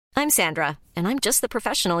I'm Sandra, and I'm just the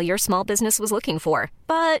professional your small business was looking for.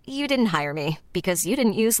 But you didn't hire me because you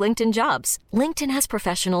didn't use LinkedIn Jobs. LinkedIn has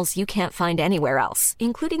professionals you can't find anywhere else,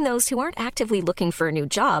 including those who aren't actively looking for a new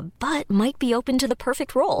job, but might be open to the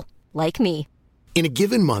perfect role, like me. In a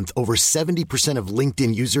given month, over 70% of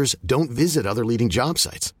LinkedIn users don't visit other leading job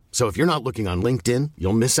sites. So if you're not looking on LinkedIn,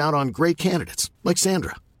 you'll miss out on great candidates like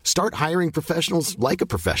Sandra. Start hiring professionals like a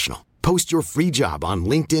professional. Post your free job on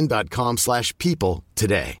linkedin.com/people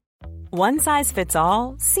today. One size fits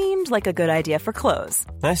all seemed like a good idea for clothes.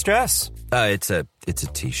 Nice dress. It's a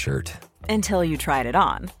t-shirt. Until you tried it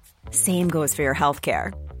on. Same goes for your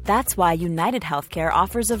healthcare. That's why United Healthcare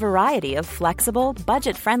offers a variety of flexible,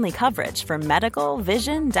 budget-friendly coverage for medical,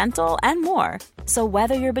 vision, dental, and more. So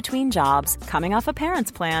whether you're between jobs, coming off a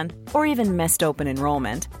parent's plan, or even missed open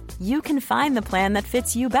enrollment, you can find the plan that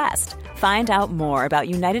fits you best. Find out more about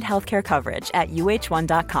United Healthcare coverage at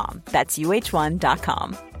uh1.com. That's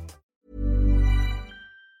uh1.com.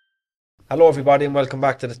 Hello everybody and welcome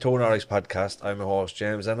back to the Two Nordics podcast. I'm your host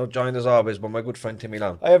James and I'm joined as always by my good friend Timmy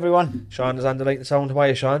Long. Hi everyone. Sean is on the light and sound. How are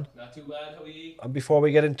you, Sean? Not too bad, how are you? And before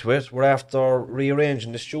we get into it, we're after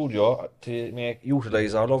rearranging the studio to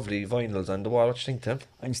utilise our lovely vinyls on the wall. What do you think, Tim?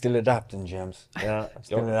 I'm still adapting, James. Yeah,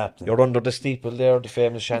 Still adapting. You're under the steeple there, the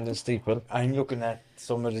famous Shandon steeple. I'm looking at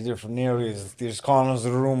some of the different areas. There's corners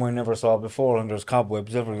of the room I never saw before and there's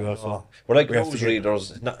cobwebs everywhere. So We're like we have to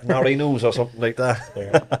newsreaders, Nari News or something like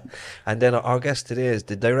that. And then our guest today is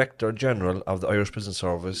the Director General of the Irish Prison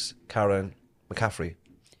Service, Karen McCaffrey.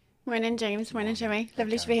 Morning, James. Morning, Jimmy.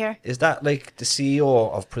 Lovely to be here. Is that like the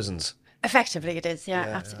CEO of prisons? Effectively, it is. Yeah,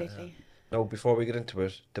 absolutely. Now, before we get into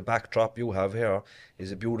it, the backdrop you have here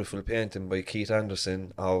is a beautiful painting by Keith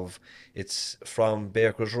Anderson it's from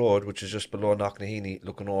Baker's Road, which is just below Knocknaheeny,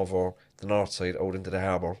 looking over the north side out into the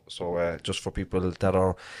harbour. So just for people that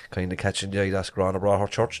are kind of catching the eye, that's Granabraher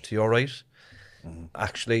Church to your right. Mm-hmm.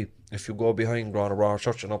 Actually, if you go behind Granabraher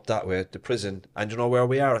Church and up that way, the prison, and you know where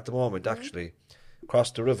we are at the moment, actually,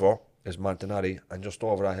 across the river is Montanari, and just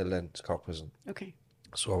over that hill then is Cork Prison. Okay.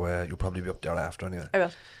 So you'll probably be up there after anyway. I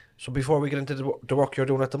will. So before we get into the work you're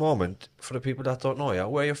doing at the moment, for the people that don't know you,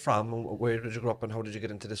 where are you from, where did you grow up and how did you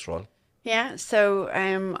get into this role? Yeah, so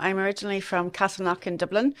I'm originally from Castleknock in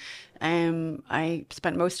Dublin. I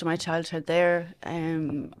spent most of my childhood there.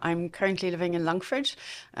 I'm currently living in Longford.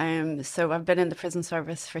 So I've been in the prison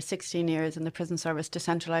service for 16 years and the prison service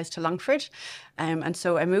decentralised to Longford. And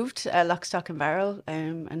so I moved lock, stock and barrel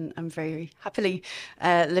and I'm very happily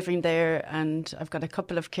living there. And I've got a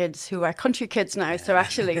couple of kids who are country kids now. So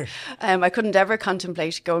actually I couldn't ever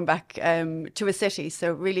contemplate going back to a city.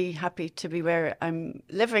 So really happy to be where I'm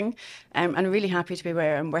living and really happy to be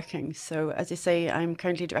where I'm working. So as you say, I'm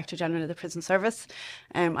currently Director General of the Prison Service.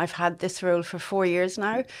 I've had this role for 4 years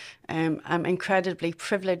now. I'm incredibly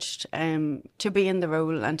privileged to be in the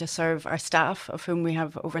role and to serve our staff, of whom we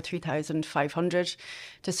have over 3,500,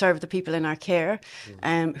 to serve the people in our care,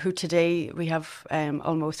 who today we have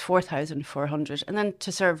almost 4,400, and then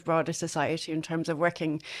to serve broader society in terms of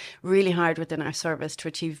working really hard within our service to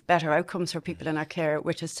achieve better outcomes for people in our care,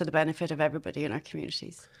 which is to the benefit of everybody in our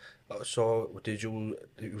communities. So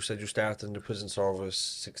you said you started in the prison service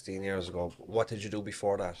 16 years ago. What did you do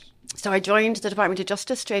before that? So I joined the Department of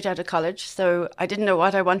Justice straight out of college. So I didn't know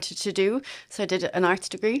what I wanted to do. So I did an arts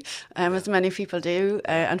degree, as many people do,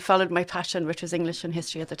 and followed my passion, which was English and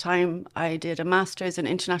history at the time. I did a master's in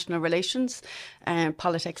international relations,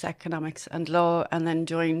 politics, economics and law, and then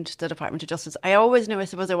joined the Department of Justice. I always knew, I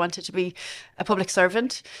suppose, I wanted to be a public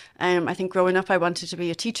servant. I think growing up I wanted to be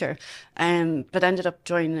a teacher, but ended up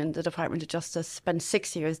joining the Department of Justice, spent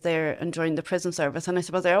 6 years there and joined the prison service. And I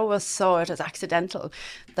suppose I always saw it as accidental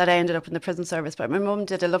that I ended up in the prison service. But my mum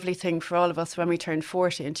did a lovely thing for all of us when we turned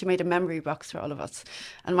 40, and she made a memory box for all of us.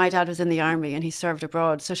 And my dad was in the army and he served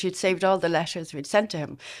abroad. So she'd saved all the letters we'd sent to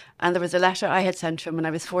him. And there was a letter I had sent to him when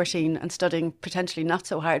I was 14 and studying potentially not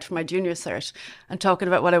so hard for my junior cert and talking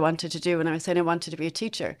about what I wanted to do. And I was saying I wanted to be a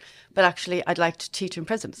teacher, but actually I'd like to teach in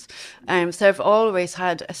prisons. So I've always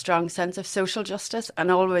had a strong sense of social justice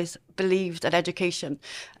and always believed that education,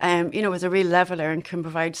 is a real leveller and can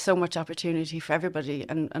provide so much opportunity for everybody.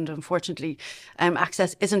 And unfortunately,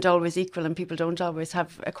 access isn't always equal and people don't always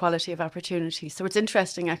have equality of opportunity. So it's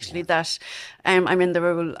interesting actually that I'm in the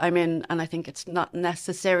role I'm in, and I think it's not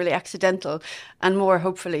necessarily accidental and more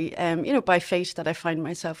hopefully, by fate, that I find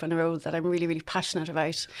myself in a role that I'm really, really passionate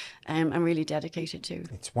about and really dedicated to.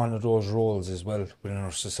 It's one of those roles as well within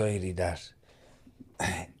our society that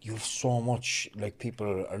you've so much, like,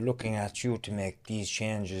 people are looking at you to make these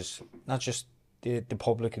changes, not just the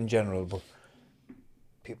public in general, but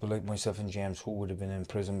people like myself and James who would have been in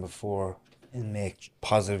prison before, and make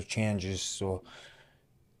positive changes. So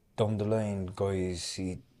down the line, guys,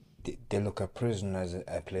 they look at prison as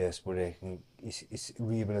a place where they can, it's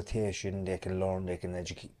rehabilitation, they can learn, they can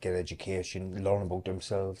get education, learn about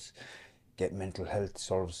themselves, get mental health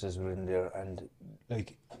services within there. And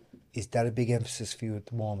like, is that a big emphasis for you at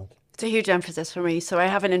the moment? It's a huge emphasis for me. So I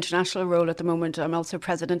have an international role at the moment. I'm also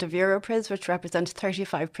president of Europris, which represents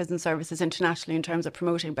 35 prison services internationally in terms of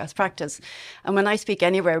promoting best practice. And when I speak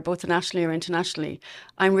anywhere, both nationally or internationally,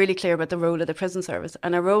 I'm really clear about the role of the prison service.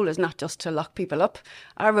 And our role is not just to lock people up.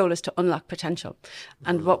 Our role is to unlock potential.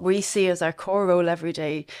 And what we see as our core role every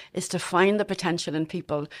day is to find the potential in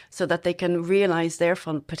people so that they can realise their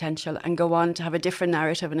full potential and go on to have a different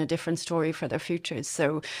narrative and a different story for their futures.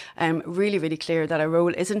 So really, really clear that our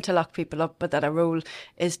role isn't to lock people up, but that our role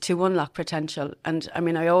is to unlock potential. And I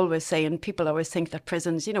mean, I always say, and people always think that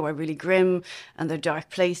prisons, you know, are really grim and they're dark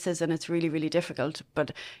places and it's really, really difficult.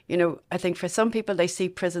 But, you know, I think for some people, they see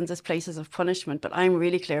prisons as places of punishment. But I'm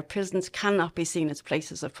really clear, prisons cannot be seen as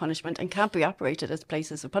places of punishment and can't be operated as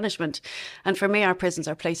places of punishment. And for me, our prisons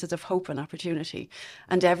are places of hope and opportunity.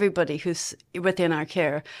 And everybody who's within our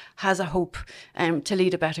care has a hope to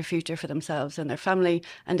lead a better future for themselves and their family.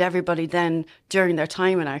 And everybody then, during their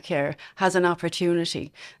time in our care, has an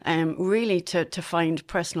opportunity really to find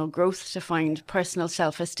personal growth, to find personal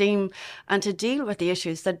self-esteem and to deal with the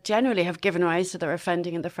issues that generally have given rise to their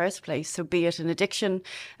offending in the first place. So be it an addiction,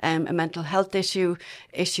 a mental health issue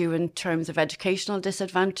in terms of educational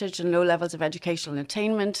disadvantage and low levels of educational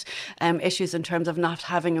attainment, issues in terms of not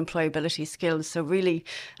having employability skills. So really,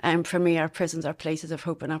 for me, our prisons are places of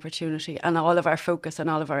hope and opportunity, and all of our focus and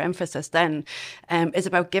all of our emphasis then is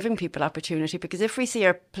about giving people opportunity, because if we see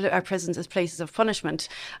our prisons as places of punishment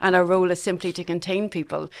and our role is simply to contain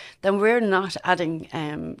people, then we're not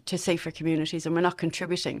adding to safer communities and we're not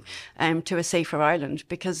contributing to a safer Ireland,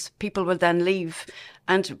 because people will then leave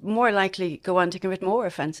and more likely go on to commit more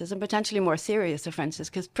offences and potentially more serious offences,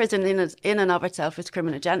 because prison in and of itself is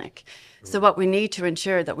criminogenic. So what we need to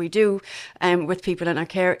ensure that we do with people in our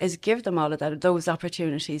care is give them all of those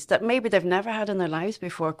opportunities that maybe they've never had in their lives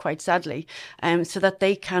before, quite sadly, so that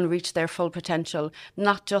they can reach their full potential,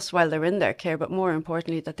 not just while they're in their care, but more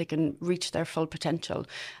importantly, that they can reach their full potential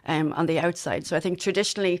on the outside. So I think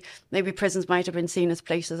traditionally, maybe prisons might have been seen as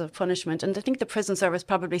places of punishment. And I think the prison service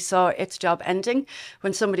probably saw its job ending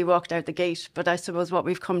when somebody walked out the gate. But I suppose what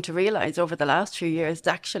we've come to realise over the last few years is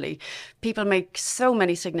actually people make so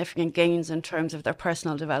many significant gains in terms of their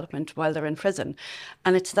personal development while they're in prison.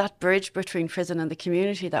 And it's that bridge between prison and the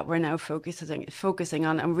community that we're now focusing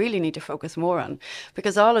on and really need to focus more on,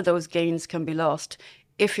 because all of those gains can be lost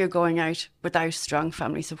if you're going out without strong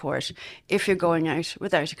family support, if you're going out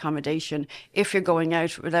without accommodation, if you're going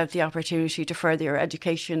out without the opportunity to further your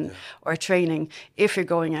education or training, if you're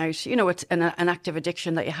going out, you know, it's an active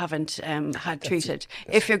addiction that you haven't had treated,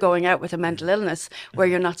 if you're going out with a mental illness where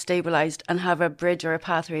you're not stabilised and have a bridge or a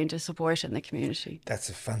pathway into support in the community. That's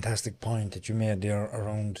a fantastic point that you made there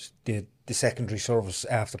around the secondary service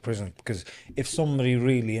after prison, because if somebody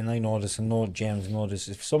really, and I know this and know James know this,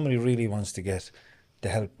 if somebody really wants to get the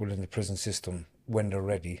help within the prison system when they're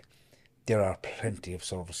ready, there are plenty of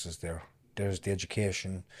services there. There's the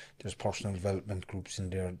education, there's personal development groups in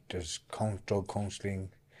there, there's drug counselling,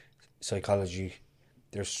 psychology.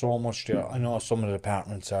 There's so much there. I know some of the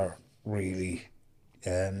departments are really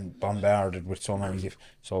bombarded with so many,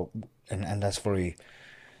 and that's free.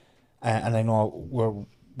 And I know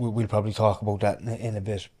we'll probably talk about that in a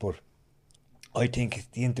bit, but I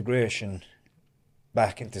think the integration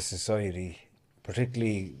back into society,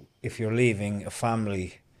 particularly if you're leaving a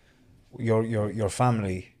family, your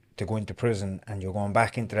family, to go into prison and you're going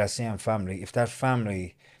back into that same family, if that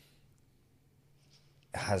family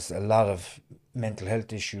has a lot of mental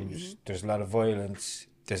health issues, there's a lot of violence,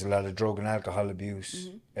 there's a lot of drug and alcohol abuse,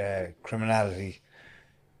 criminality,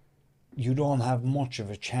 you don't have much of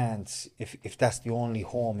a chance if that's the only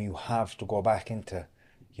home you have to go back into.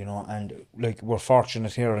 You know, and like we're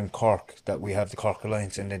fortunate here in Cork that we have the Cork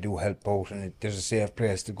Alliance and they do help out, and there's a safe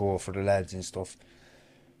place to go for the lads and stuff.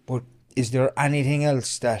 But is there anything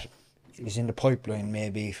else that is in the pipeline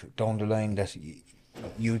maybe down the line that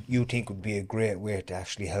you think would be a great way to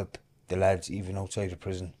actually help the lads even outside of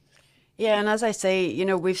prison? Yeah, and as I say,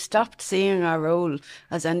 we've stopped seeing our role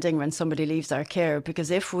as ending when somebody leaves our care,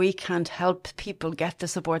 because if we can't help people get the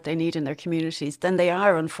support they need in their communities, then they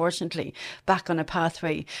are unfortunately back on a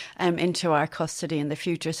pathway into our custody in the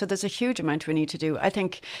future. So there's a huge amount we need to do. I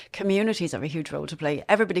think communities have a huge role to play.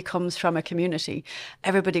 Everybody comes from a community.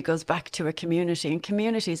 Everybody goes back to a community. And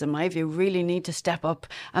communities, in my view, really need to step up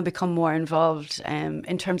and become more involved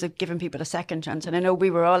in terms of giving people a second chance. And I know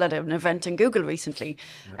we were all at an event in Google recently,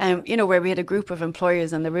 where we had a group of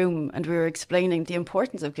employers in the room and we were explaining the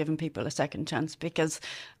importance of giving people a second chance, because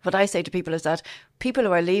what I say to people is that people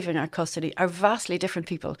who are leaving our custody are vastly different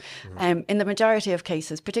people. In the majority of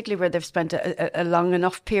cases, particularly where they've spent a long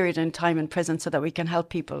enough period in time in prison so that we can help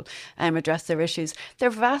people address their issues, they're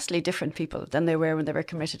vastly different people than they were when they were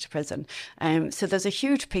committed to prison. So there's a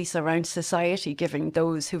huge piece around society giving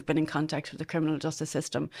those who've been in contact with the criminal justice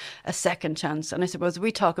system a second chance. And I suppose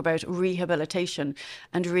we talk about rehabilitation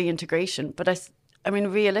and reintegration, but I mean,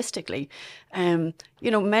 realistically,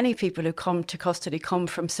 many people who come to custody come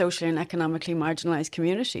from socially and economically marginalised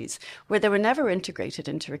communities where they were never integrated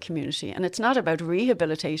into a community. And it's not about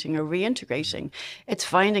rehabilitating or reintegrating. It's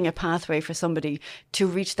finding a pathway for somebody to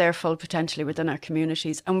reach their full potential within our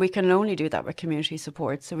communities. And we can only do that with community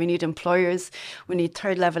support. So we need employers, we need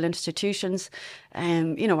third level institutions,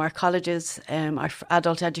 our colleges, our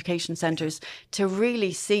adult education centres, to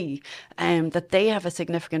really see that they have a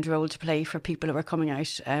significant role to play for people who are coming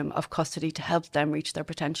out of custody to help them reach their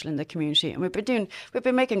potential in the community. And we've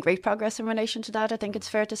been making great progress in relation to that. I think it's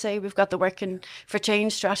fair to say we've got the Working for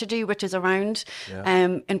Change strategy, which is around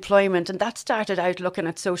employment, and that started out looking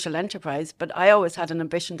at social enterprise, but I always had an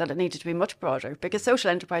ambition that it needed to be much broader, because social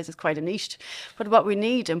enterprise is quite a niche. But what we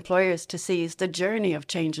need employers to see is the journey of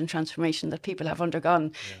change and transformation that people have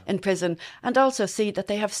undergone in prison, and also see that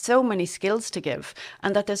they have so many skills to give,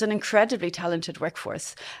 and that there's an incredibly talented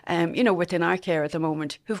workforce within our care at the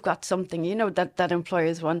moment who've got something that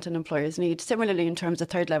employers want and employers need. Similarly, in terms of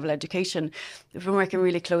third level education, we've been working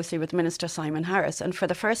really closely with Minister Simon Harris, and for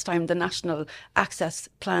the first time the National Access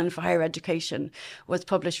Plan for Higher Education was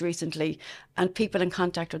published recently, and people in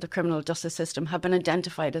contact with the criminal justice system have been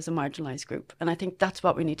identified as a marginalised group. And I think that's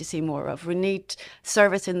what we need to see more of. We need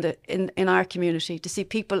service in our community to see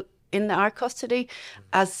people in our custody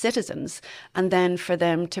as citizens, and then for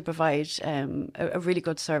them to provide a really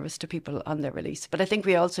good service to people on their release. But I think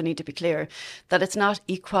we also need to be clear that it's not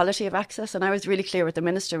equality of access, and I was really clear with the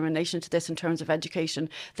Minister in relation to this in terms of education.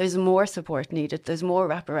 There's more support needed, there's more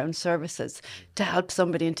wraparound services to help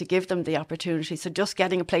somebody and to give them the opportunity. So just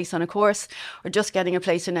getting a place on a course or just getting a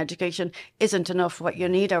place in education isn't enough. What you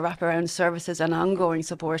need are wraparound services and ongoing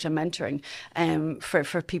support and mentoring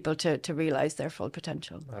for people to realise their full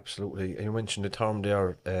potential. Absolutely. You mentioned the term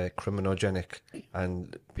there, criminogenic,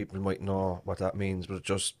 and people might know what that means, but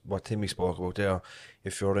just what Timmy spoke about there,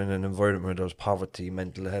 if you're in an environment where there's poverty,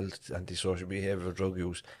 mental health, antisocial behaviour, drug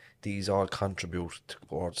use, these all contribute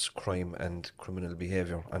towards crime and criminal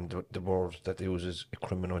behaviour, and the word that they use is a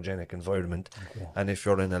criminogenic environment. Okay. And if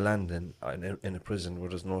you're in a landing, in a prison where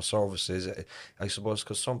there's no services, I suppose,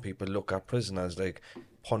 because some people look at prison as like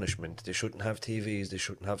punishment. They shouldn't have TVs, they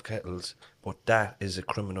shouldn't have kettles, but that is a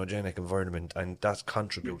criminogenic environment, and that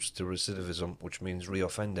contributes to recidivism, which means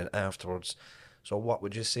reoffending afterwards. So what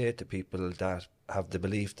would you say to people that have the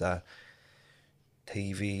belief that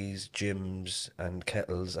TVs, gyms and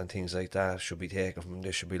kettles and things like that should be taken from them,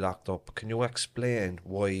 they should be locked up? Can you explain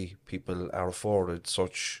why people are afforded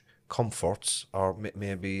such comforts, or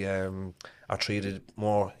maybe are treated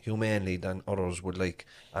more humanely than others would like,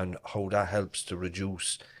 and how that helps to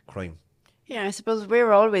reduce crime? Yeah, I suppose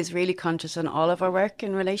we're always really conscious in all of our work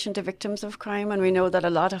in relation to victims of crime, and we know that a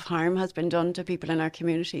lot of harm has been done to people in our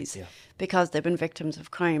communities because they've been victims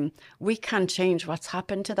of crime. We can't change what's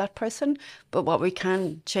happened to that person, but what we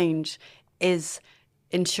can change is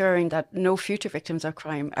ensuring that no future victims of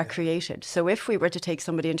crime are created. So if we were to take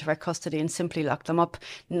somebody into our custody and simply lock them up,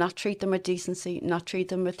 not treat them with decency, not treat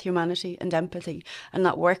them with humanity and empathy, and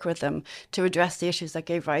not work with them to address the issues that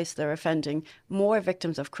gave rise to their offending, more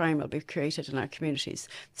victims of crime will be created in our communities.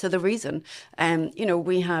 So the reason,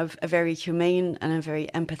 we have a very humane and a very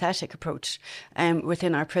empathetic approach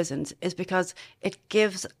within our prisons is because it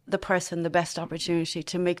gives the person the best opportunity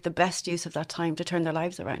to make the best use of that time to turn their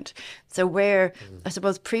lives around. So where, I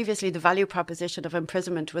suppose previously the value proposition of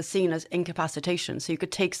imprisonment was seen as incapacitation, so you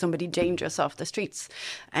could take somebody dangerous off the streets.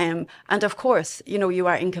 And of course, you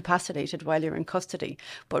are incapacitated while you're in custody,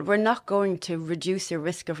 but we're not going to reduce your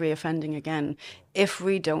risk of reoffending again if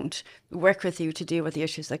we don't work with you to deal with the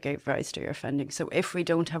issues that gave rise to your offending. So if we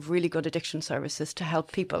don't have really good addiction services to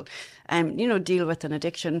help people, deal with an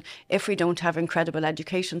addiction, if we don't have incredible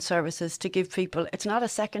education services to give people, it's not a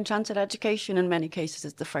second chance at education. In many cases,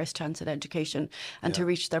 it's the first chance at education and to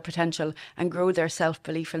reach their potential and grow their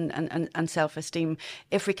self-belief and self-esteem.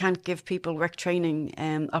 If we can't give people work training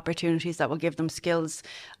opportunities that will give them skills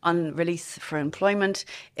on release for employment,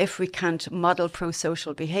 if we can't model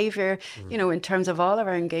pro-social behaviour, in terms of all of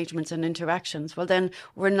our engagements and interactions, well, then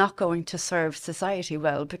we're not going to serve society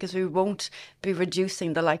well, because we won't be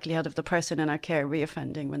reducing the likelihood of the person in our care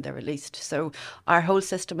reoffending when they're released. So our whole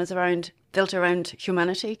system is built around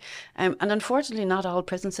humanity, and unfortunately, not all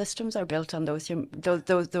prison systems are built on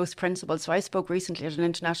those principles. So I spoke recently at an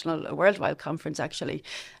international worldwide conference, actually,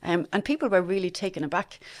 and people were really taken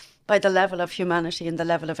aback by the level of humanity and the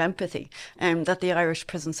level of empathy that the Irish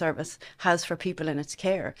Prison Service has for people in its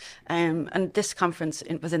care. And this conference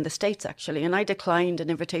was in the States, actually, and I declined an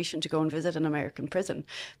invitation to go and visit an American prison,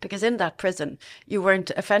 because in that prison,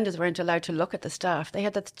 offenders weren't allowed to look at the staff. They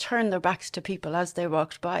had to turn their backs to people as they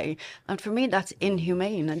walked by. And for me, that's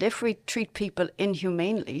inhumane. And if we treat people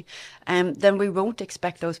inhumanely, then we won't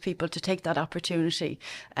expect those people to take that opportunity,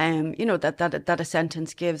 that a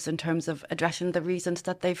sentence gives, in terms of addressing the reasons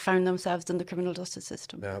that they found themselves in the criminal justice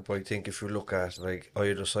system. Yeah, but I think if you look at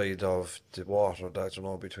either side of the water,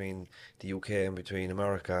 that between the UK and between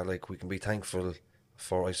America, we can be thankful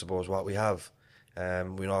for, I suppose, what we have.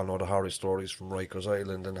 We all know the horror stories from Rikers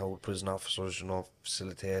Island and how prison officers,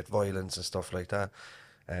 facilitate violence and stuff like that.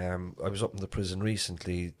 I was up in the prison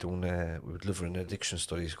recently we were delivering an addiction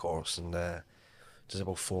studies course, and there's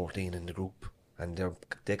about 14 in the group, and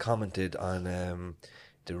they commented on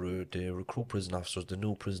the recruit prison officers, the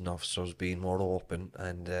new prison officers, being more open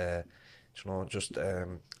and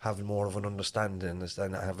having more of an understanding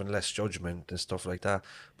and having less judgment and stuff like that.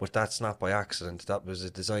 But that's not by accident. That was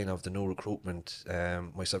the design of the new recruitment.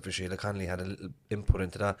 Myself and Sheila Connolly had a little input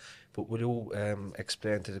into that. But will you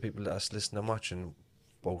explain to the people that's listening and watching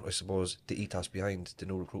about, I suppose, the ethos behind the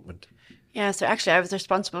new recruitment? Yeah, so actually I was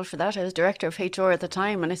responsible for that. I was director of HR at the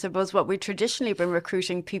time, and I suppose what we traditionally been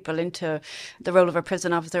recruiting people into the role of a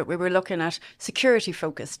prison officer, we were looking at security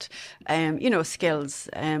focused, skills.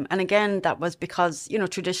 And again, that was because,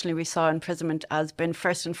 traditionally we saw imprisonment as being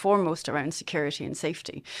first and foremost around security and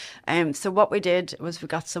safety. So what we did was we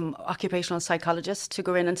got some occupational psychologists to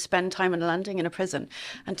go in and spend time in a landing in a prison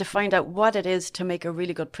and to find out what it is to make a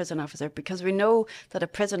really good prison officer, because we know that a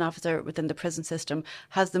prison officer within the prison system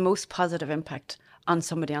has the most positive impact on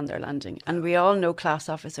somebody on their landing. And we all know class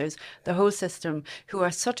officers, the whole system, who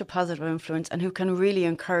are such a positive influence and who can really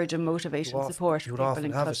encourage and motivate and support people in custody.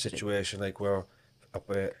 You would often have a situation where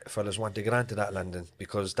fellas want to get onto that landing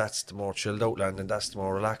because that's the more chilled out landing, that's the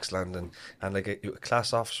more relaxed landing, and a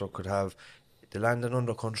class officer could have the landing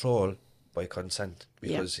under control by consent,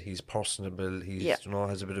 because he's personable, he's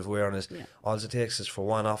has a bit of awareness. All it takes is for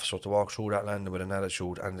one officer to walk through that landing with an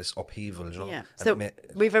attitude and this upheaval, So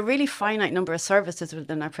we have a really finite number of services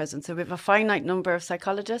within our prison. So we have a finite number of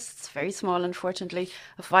psychologists, very small unfortunately,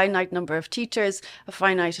 a finite number of teachers, a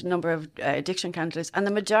finite number of addiction counsellors, and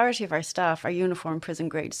the majority of our staff are uniform prison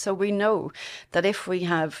grades. So we know that if we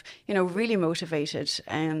have, really motivated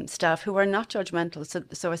staff who are not judgmental,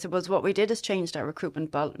 so I suppose what we did is changed our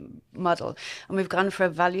recruitment model, and we've gone for a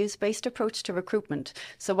values-based approach to recruitment.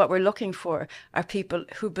 So what we're looking for are people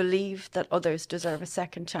who believe that others deserve a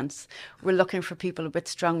second chance. We're looking for people with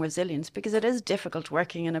strong resilience, because it is difficult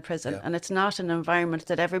working in a prison, and it's not an environment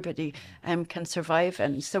that everybody can survive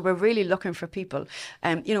in. So we're really looking for people,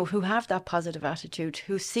 who have that positive attitude,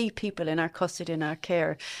 who see people in our custody and our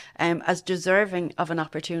care as deserving of an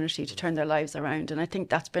opportunity to turn their lives around. And I think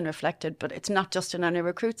that's been reflected, but it's not just in any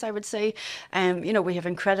recruits, I would say. We have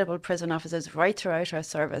incredible prison officers right throughout our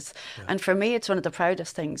service. And for me, it's one of the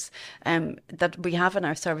proudest things that we have in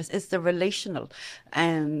our service is the relational,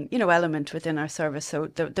 element within our service. So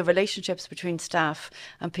the relationships between staff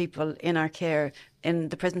and people in our care in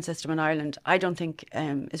the prison system in Ireland, I don't think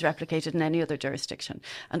is replicated in any other jurisdiction.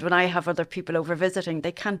 And when I have other people over visiting,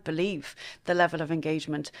 they can't believe the level of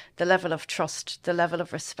engagement, the level of trust, the level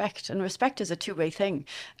of respect. And respect is a two-way thing.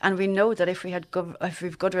 And we know that if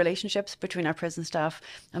we've good relationships between our prison staff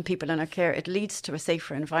and people in our care, it leads to a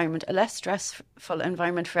safer environment, a less stressful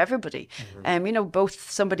environment for everybody.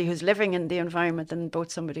 Both somebody who's living in the environment and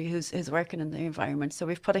both somebody who's working in the environment. So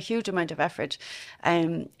we've put a huge amount of effort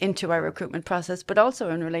into our recruitment process, but also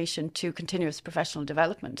in relation to continuous professional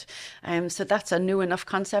development. So that's a new enough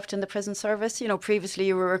concept in the prison service. Previously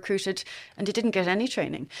you were recruited and you didn't get any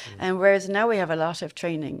training, whereas now we have a lot of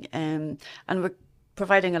training, and we're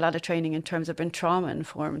providing a lot of training in terms of being trauma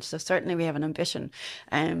informed. So certainly we have an ambition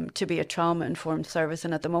to be a trauma informed service.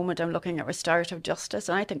 And at the moment I'm looking at restorative justice,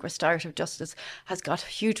 and I think restorative justice has got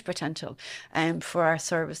huge potential for our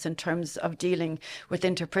service in terms of dealing with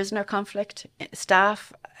inter-prisoner conflict,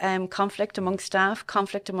 staff conflict amongst staff,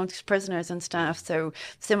 conflict amongst prisoners and staff. So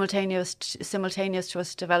simultaneous to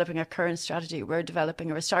us developing a current strategy, we're developing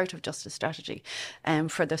a restorative justice strategy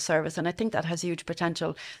for the service. And I think that has huge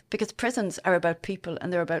potential, because prisons are about people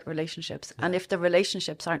and they're about relationships. And if the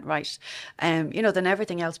relationships aren't right, then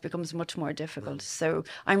everything else becomes much more difficult. So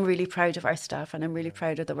I'm really proud of our staff, and I'm really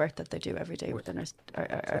proud of the work that they do every day within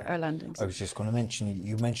our landings. I was just going to mention,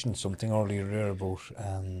 you mentioned something earlier there about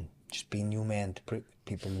just being humane to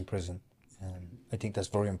people in prison. I think that's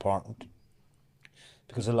very important,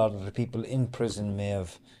 because a lot of the people in prison may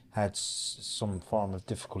have had some form of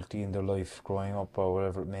difficulty in their life growing up, or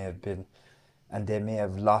whatever it may have been, and they may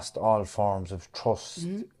have lost all forms of trust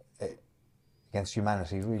against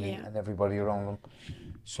humanity, really, and everybody around them.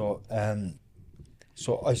 So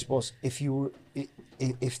I suppose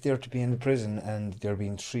if they're to be in prison and they're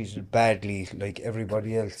being treated badly like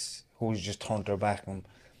everybody else who's just turned their back on them,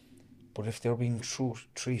 but if they're being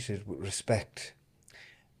treated with respect,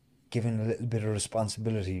 given a little bit of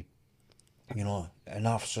responsibility, an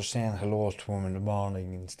officer saying hello to him in the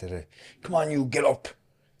morning instead of, come on, you get up,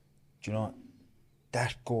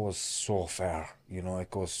 that goes so far. It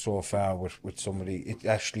goes so far with somebody. It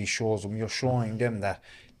actually shows them, you're showing them that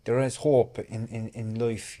there is hope in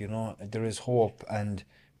life, there is hope, and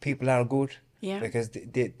people are good. Yeah. Because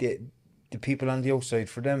the people on the outside,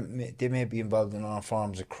 for them, they may be involved in all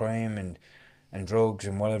forms of crime and drugs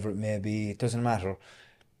and whatever it may be. It doesn't matter.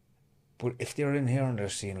 But if they're in here and they're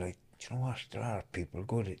seeing, like, you know what, there are people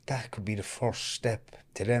good, that could be the first step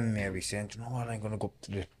to them maybe saying, you know what, I'm going to go up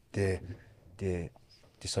to the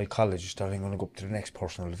psychologist, or I'm going to go up to the next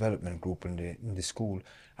personal development group in the school,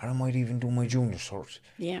 or I might even do my junior cert.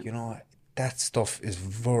 Yeah. That stuff is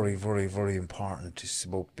very, very, very important. It's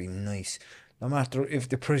about being nice. No matter if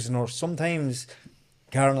the prisoner, sometimes,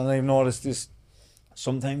 Karen and I've noticed this,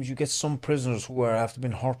 sometimes you get some prisoners who are after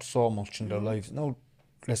being hurt so much in their lives. Now,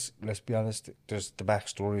 let's be honest, there's the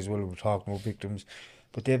backstory as well, we're talking about victims,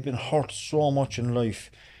 but they've been hurt so much in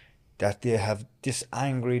life that they have this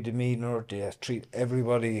angry demeanour, they treat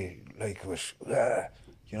everybody like with,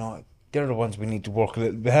 they're the ones we need to work a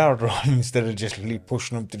little bit harder on, instead of just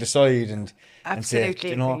pushing them to the side and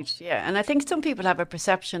absolutely and say, agreed. Yeah, and I think some people have a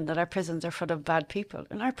perception that our prisons are full of bad people,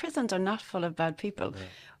 and our prisons are not full of bad people. Yeah.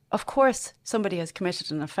 Of course, somebody has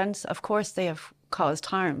committed an offence. Of course, they have caused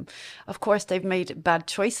harm. Of course, they've made bad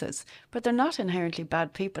choices, but they're not inherently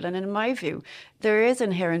bad people. And in my view, there is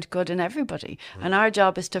inherent good in everybody. And our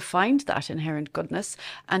job is to find that inherent goodness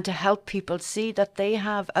and to help people see that they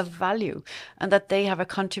have a value and that they have a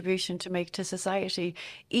contribution to make to society,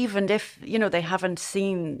 even if, they haven't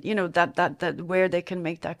seen, that where they can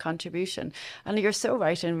make that contribution. And you're so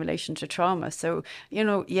right in relation to trauma. So,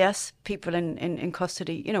 yes, people in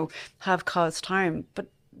custody, have caused harm, but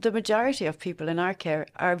the majority of people in our care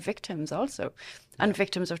are victims also, and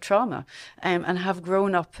victims of trauma, and have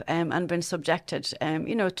grown up and been subjected,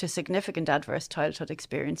 to significant adverse childhood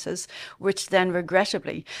experiences, which then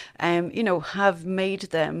regrettably, have made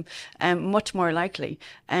them much more likely,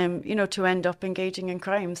 to end up engaging in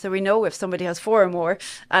crime. So we know if somebody has 4 or more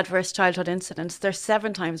adverse childhood incidents, they're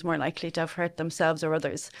 7 times more likely to have hurt themselves or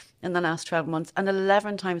others in the last 12 months, and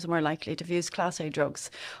 11 times more likely to have used Class A drugs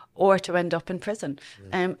or to end up in prison.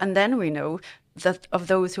 And then we know that of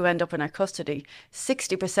those who end up in our custody,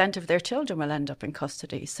 60% of their children will end up in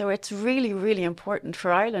custody. So it's really, really important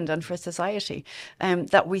for Ireland and for society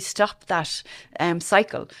that we stop that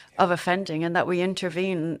cycle of offending and that we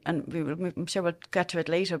intervene. And I'm sure we'll get to it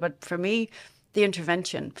later, but for me, the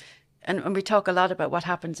intervention, and we talk a lot about what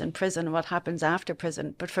happens in prison and what happens after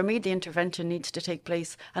prison. But for me, the intervention needs to take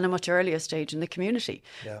place at a much earlier stage in the community.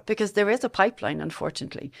 Yeah. Because there is a pipeline,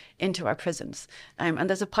 unfortunately, into our prisons. And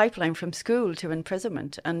there's a pipeline from school to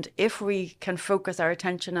imprisonment. And if we can focus our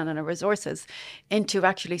attention and our resources into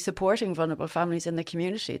actually supporting vulnerable families in the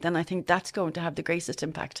community, then I think that's going to have the greatest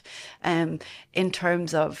impact in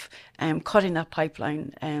terms of cutting that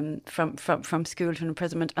pipeline from school to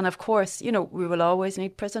imprisonment. And of course, we will always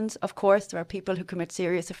need prisons. Of course, there are people who commit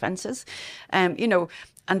serious offences, and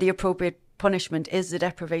the appropriate punishment is the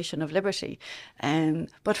deprivation of liberty.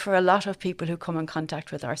 But for a lot of people who come in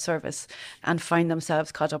contact with our service and find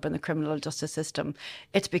themselves caught up in the criminal justice system,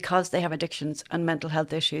 it's because they have addictions and mental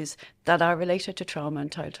health issues that are related to trauma and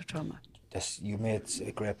childhood trauma. Yes, you made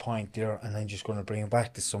a great point there, and I'm just going to bring it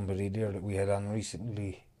back to somebody there that we had on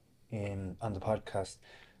recently on the podcast.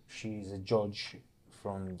 She's a judge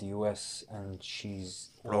from the US, and she's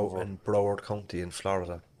in Broward County in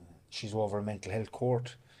Florida. She's over a mental health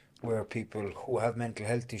court where people who have mental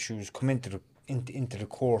health issues come into the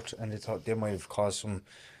court, and they thought they might have caused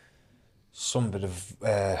some bit of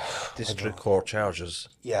district court charges.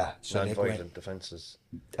 Yeah, so non-violent offences.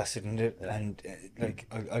 That's it, and like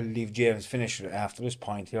I'll leave James finish after this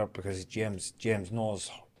point here, because James knows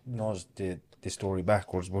the story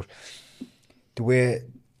backwards, but the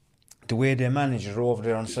way they manage it over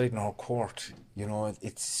there on site in our court, you know,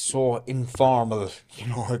 it's so informal. You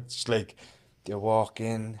know, it's like they walk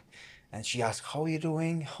in and she asks, "How are you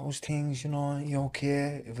doing? How's things? You know, you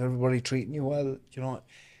okay? Is everybody treating you well? You know."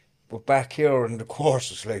 But back here in the court,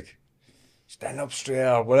 it's like, stand up straight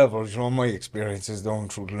or whatever. You know, my experiences down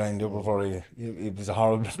through the line, they were it was a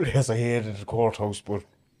horrible place. I hated the courthouse. But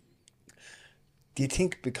do you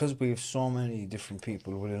think because we have so many different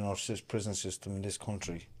people within our prison system in this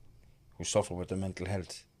country who suffer with their mental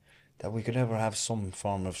health, that we could ever have some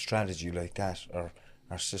form of strategy like that, or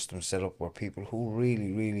our system set up where people who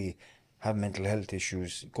really, really have mental health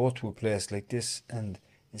issues go to a place like this, and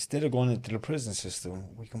instead of going into the prison system,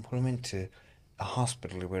 we can put them into a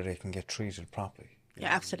hospital where they can get treated properly?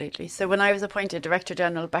 Yeah, absolutely. So when I was appointed Director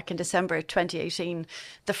General back in December 2018,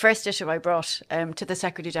 the first issue I brought to the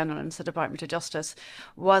Secretary General and to the Department of Justice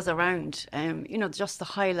was around, just the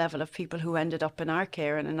high level of people who ended up in our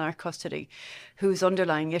care and in our custody, whose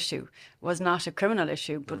underlying issue was not a criminal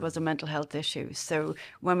issue, but was a mental health issue. So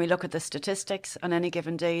when we look at the statistics, on any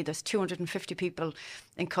given day, there's 250 people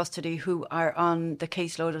in custody who are on the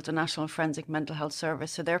caseload of the National Forensic Mental Health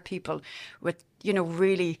Service. So they're people with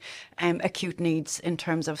really acute needs in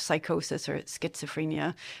terms of psychosis or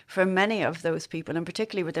schizophrenia. For many of those people, and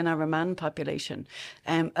particularly within our remand population,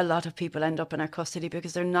 a lot of people end up in our custody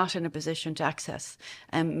because they're not in a position to access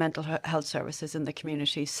mental health services in the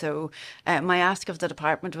community. So my ask of the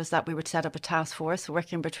department was that we would set up a task force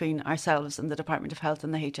working between ourselves and the Department of Health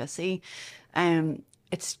and the HSE.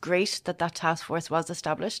 It's great that task force was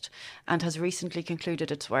established and has recently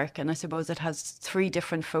concluded its work. And I suppose it has three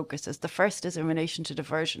different focuses. The first is in relation to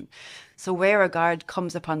diversion. So where a guard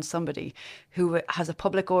comes upon somebody who has a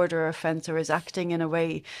public order offence or is acting in a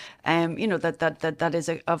way, that is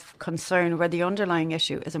of concern, where the underlying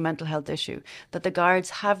issue is a mental health issue, that the guards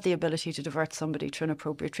have the ability to divert somebody to an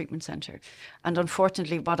appropriate treatment centre. And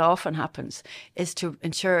unfortunately, what often happens is, to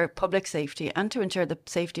ensure public safety and to ensure the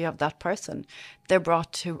safety of that person, they're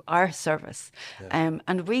brought to our service. Yeah.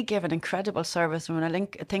 And we give an incredible service. When I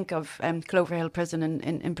think of Clover Hill Prison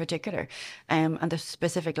in particular, and the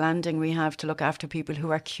specific landing we have to look after people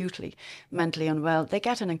who are acutely mentally unwell, they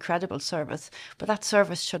get an incredible service. But that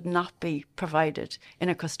service should not be provided in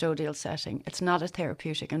a custodial setting. It's not a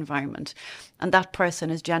therapeutic environment. And that person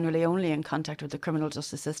is generally only in contact with the criminal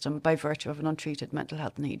justice system by virtue of an untreated mental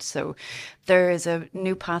health need. So there is a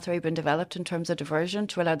new pathway being developed in terms of diversion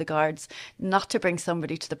to allow the guards not to bring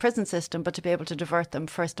somebody to the prison system, but to be able to divert them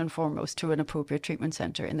first and foremost to an appropriate treatment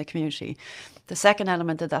centre in the community. The second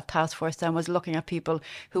element of that task force then was looking at people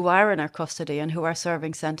who are in our custody and who are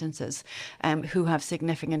serving sentences, who have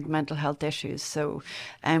significant mental health issues. So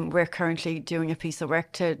we're currently doing a piece of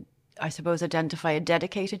work to, I suppose, identify a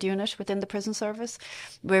dedicated unit within the prison service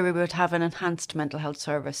where we would have an enhanced mental health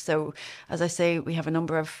service. So, as I say, we have a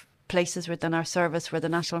number of places within our service where the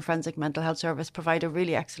National Forensic Mental Health Service provide a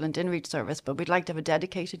really excellent in-reach service, but we'd like to have a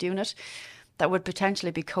dedicated unit that would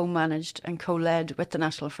potentially be co-managed and co-led with the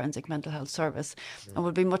National Forensic Mental Health Service, and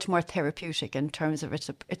would be much more therapeutic in terms of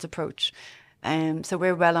its approach. So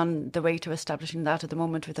we're well on the way to establishing that at the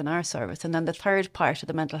moment within our service. And then the third part of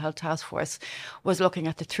the mental health task force was looking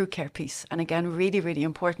at the through care piece. And again, really, really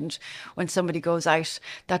important when somebody goes out,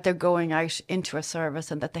 that they're going out into a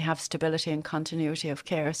service and that they have stability and continuity of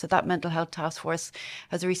care. So that mental health task force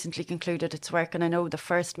has recently concluded its work. And I know the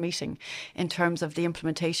first meeting in terms of the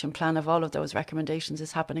implementation plan of all of those recommendations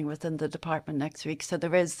is happening within the department next week. So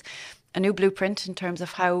there is a new blueprint in terms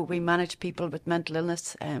of how we manage people with mental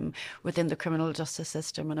illness within the criminal justice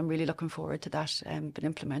system, and I'm really looking forward to that being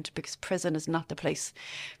implemented, because prison is not the place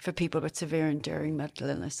for people with severe enduring mental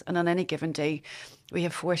illness. And on any given day, we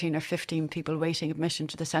have 14 or 15 people waiting admission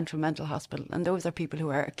to the Central Mental Hospital, and those are people who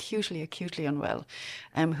are acutely unwell,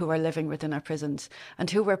 who are living within our prisons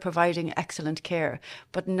and who we're providing excellent care.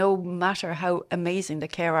 But no matter how amazing the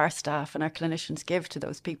care our staff and our clinicians give to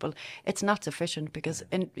those people, it's not sufficient, because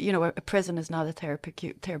a prison is not a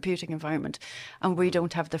therapeutic environment, and we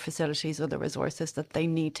don't have the facilities or the resources that they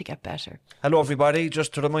need to get better. Hello everybody,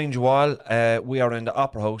 just to remind you all, we are in the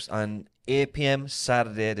Opera House on 8 p.m.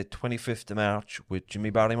 Saturday the 25th of March with Jimmy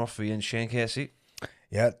Barry Murphy and Shane Casey.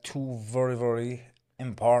 Yeah, two very, very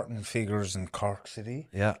important figures in Cork City.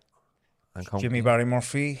 Yeah. And Jimmy Barry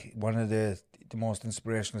Murphy, one of the most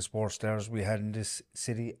inspirational sports stars we had in this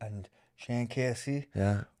city, and Shane Casey,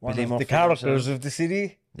 one Billy of Murphy the characters himself. of the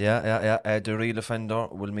city. The real offender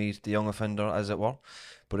will meet the young offender, as it were.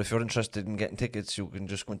 But if you're interested in getting tickets, you can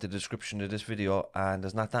just go into the description of this video, and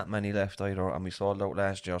there's not that many left either, and we sold out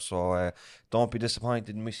last year, so don't be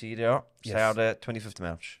disappointed when we see you there. Yes. Saturday, 25th of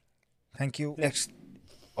March. Thank you. Next,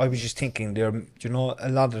 I was just thinking there, you know, a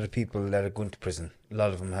lot of the people that are going to prison, a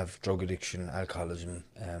lot of them have drug addiction, alcoholism,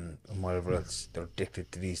 and whatever else. They're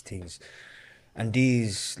addicted to these things. And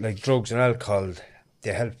these, like drugs and alcohol,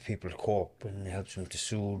 they help people cope and it helps them to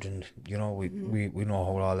soothe, and, you know, we know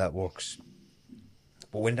how all that works.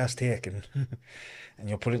 But when that's taken and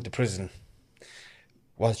you're put into prison,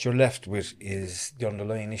 what you're left with is the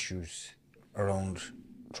underlying issues around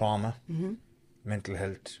trauma, mental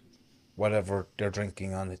health, whatever they're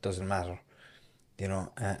drinking on, it doesn't matter, you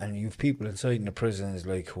know. And you've people inside in the prisons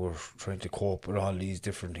like who are trying to cope with all these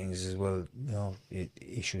different things as well, you know,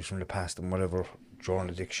 issues from the past and whatever, drug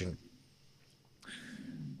addiction.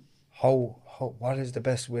 What is the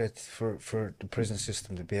best way for the prison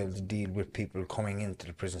system to be able to deal with people coming into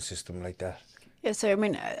the prison system like that? Yeah, so I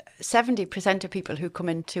mean, 70% of people who come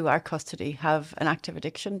into our custody have an active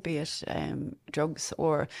addiction, be it drugs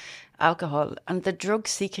or alcohol. And the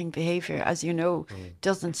drug-seeking behaviour, as you know,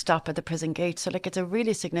 doesn't stop at the prison gate. So, like, it's a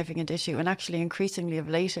really significant issue. And actually, increasingly of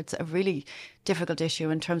late, it's a really difficult issue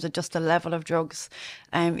in terms of just the level of drugs,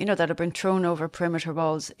 you know, that have been thrown over perimeter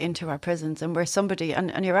walls into our prisons. And where somebody,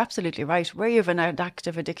 and you're absolutely right, where you have an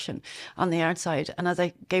active addiction on the outside, and as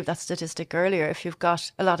I gave that statistic earlier, if you've got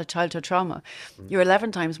a lot of childhood trauma, you're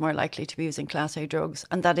 11 times more likely to be using Class A drugs,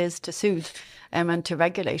 and that is to soothe and to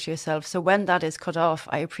regulate yourself. So when that is cut off,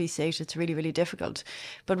 I appreciate it's really, really difficult.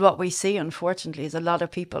 But what we see, unfortunately, is a lot of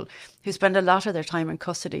people who spend a lot of their time in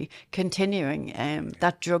custody continuing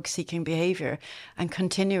that drug-seeking behaviour and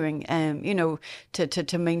continuing, you know,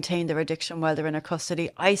 to maintain their addiction while they're in a custody.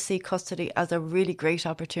 I see custody as a really great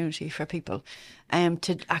opportunity for people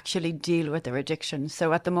to actually deal with their addiction.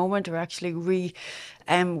 So at the moment, we're actually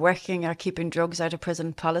working our keeping drugs out of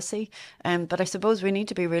prison policy. But I suppose we need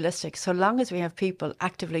to be realistic. So long as we have people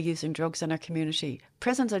actively using drugs in our community,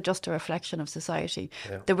 prisons are just a reflection of society.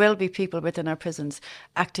 Yeah. There will be people within our prisons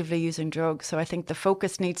actively using drugs. So I think the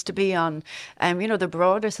focus needs to be on, you know, the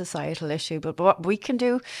broader societal issue. But what we can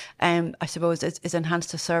do, I suppose, is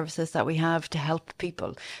enhance the services that we have to help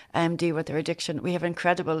people deal with their addiction. We have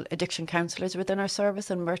incredible addiction counsellors within our service,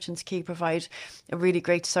 and Merchants Quay provide a really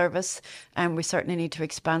great service. We certainly need to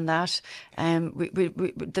expand that.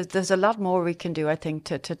 There's a lot more we can do, I think,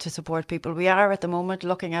 to support people. We are at the moment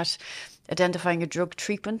looking at identifying a drug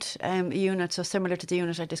treatment unit, so similar to the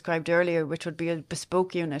unit I described earlier, which would be a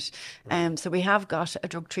bespoke unit. So we have got a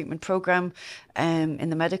drug treatment programme in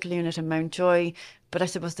the medical unit in Mountjoy. But I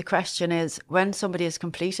suppose the question is, when somebody has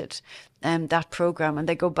completed that programme and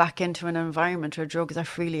they go back into an environment where drugs are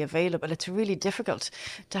freely available, it's really difficult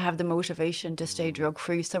to have the motivation to stay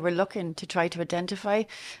drug-free. So we're looking to try to identify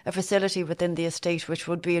a facility within the estate which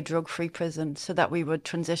would be a drug-free prison, so that we would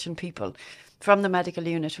transition people from the medical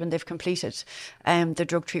unit when they've completed the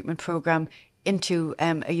drug treatment programme into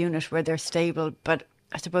a unit where they're stable. But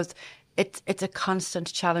I suppose it's a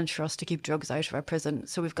constant challenge for us to keep drugs out of our prison.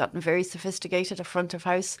 So we've gotten very sophisticated at front of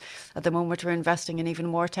house. At the moment, we're investing in even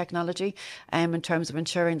more technology in terms of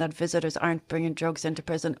ensuring that visitors aren't bringing drugs into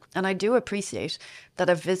prison. And I do appreciate that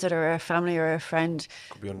a visitor or a family or a friend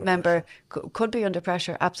member could be under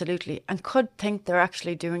pressure, absolutely, and could think they're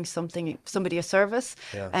actually doing somebody a service,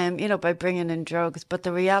 you know, by bringing in drugs. But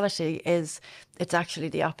the reality is it's actually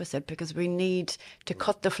the opposite, because we need to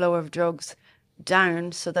cut the flow of drugs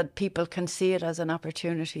down so that people can see it as an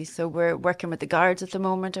opportunity. So we're working with the guards at the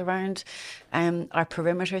moment around our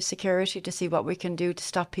perimeter security to see what we can do to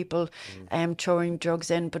stop people throwing drugs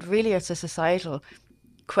in. But really, it's a societal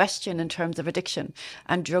question in terms of addiction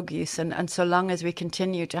and drug use, and so long as we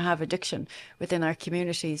continue to have addiction within our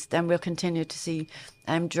communities, then we'll continue to see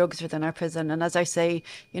drugs within our prison. And as I say,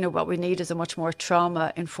 you know, what we need is a much more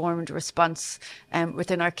trauma-informed response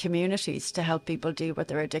within our communities to help people deal with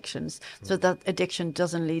their addictions, so that addiction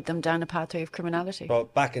doesn't lead them down a pathway of criminality. So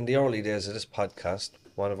back in the early days of this podcast,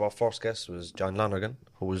 one of our first guests was John Lonergan,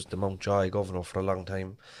 who was the Mountjoy governor for a long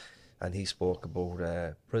time. And he spoke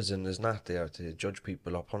about prison is not there to judge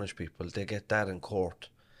people or punish people. They get that in court,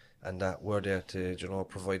 and that we're there to, you know,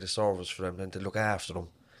 provide a service for them and to look after them.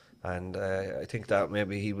 And I think that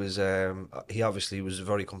maybe he was, he obviously was a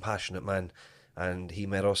very compassionate man, and he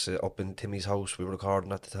met us up in Timmy's house. We were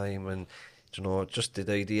recording at the time, and You know, just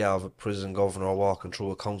the idea of a prison governor walking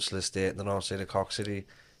through a council estate in the north side of Cork City.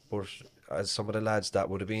 But as some of the lads that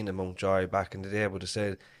would have been in Mountjoy back in the day would have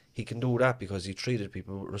said, he can do that because he treated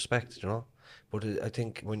people with respect, you know. But I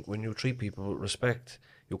think when you treat people with respect,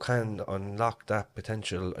 you can unlock that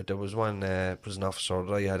potential. There was one prison officer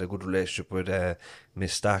that I had a good relationship with,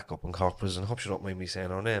 Miss Stack up in Cork Prison. I hope she don't mind me saying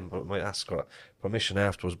her name, but I might ask her permission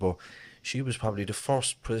afterwards. But she was probably the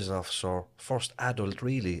first prison officer, first adult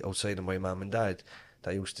really, outside of my mum and dad,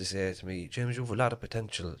 that used to say to me, James, you have a lot of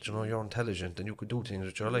potential. You know, you're intelligent and you could do things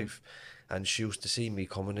with your life. And she used to see me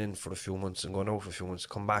coming in for a few months and going out for a few months,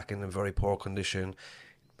 come back in very poor condition,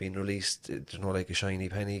 being released, you know, like a shiny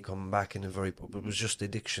penny, coming back in a very... It was just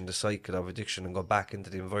addiction, the cycle of addiction, and go back into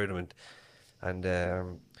the environment.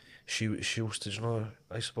 And she used to, you know,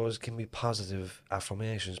 I suppose, give me positive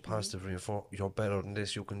affirmations, positive reinforcement. You're better than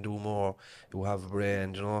this, you can do more, you have a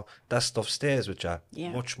brain, you know. That stuff stays with you,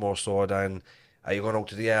 much more so than... Are you going out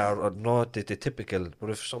to the air or not? The typical. But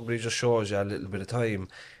if somebody just shows you a little bit of time,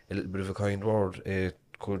 a little bit of a kind word, it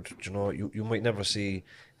could, you know, you might never see.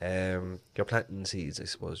 You're planting seeds, I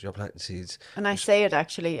suppose. You're planting seeds. And I say it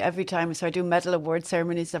actually every time. So I do medal award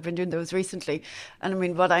ceremonies. I've been doing those recently. And I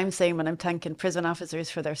mean, what I'm saying when I'm thanking prison officers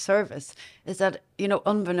for their service is that, you know,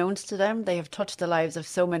 unbeknownst to them, they have touched the lives of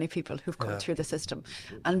so many people who've come through the system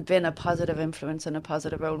and been a positive influence and a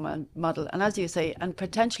positive role model. And as you say, and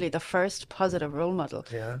potentially the first positive role model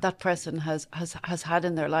that person has had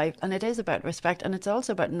in their life. And it is about respect. And it's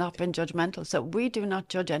also about not being judgmental. So we do not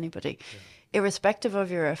judge anybody. Irrespective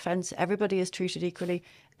of your offence, everybody is treated equally.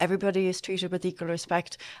 Everybody is treated with equal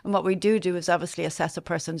respect. And what we do is obviously assess a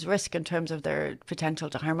person's risk in terms of their potential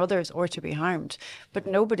to harm others or to be harmed. But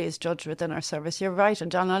nobody is judged within our service. You're right,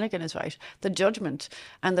 and John Lanigan is right. The judgment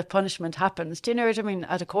and the punishment happens, do you know what I mean,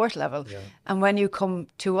 at a court level. And when you come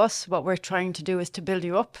to us, what we're trying to do is to build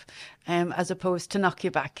you up, as opposed to knock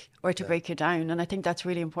you back or to break you down. And I think that's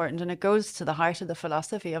really important. And it goes to the heart of the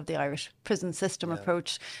philosophy of the Irish prison system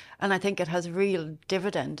approach. And I think it has real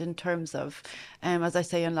dividend in terms of, as I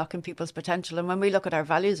say, unlocking people's potential. And when we look at our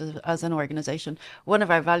values as an organisation, one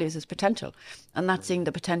of our values is potential. And that's seeing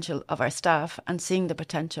the potential of our staff and seeing the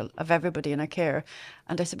potential of everybody in our care.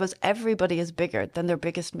 And I suppose everybody is bigger than their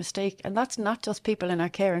biggest mistake. And that's not just people in our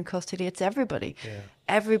care and custody, it's everybody.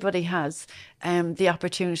 Everybody has the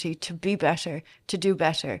opportunity to be better, to do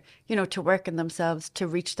better, you know, to work in themselves, to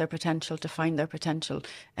reach their potential, to find their potential,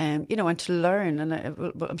 you know, and to learn. And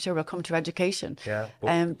I'm sure we'll come to education. Yeah,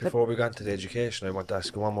 but before we go into the education, I want to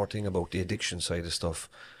ask you one more thing about the addiction side of stuff.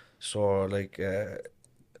 So, like,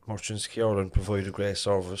 Merchants Ireland provide a great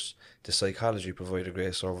service, the psychology provide a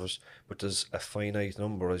great service, but there's a finite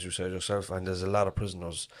number, as you said yourself, and there's a lot of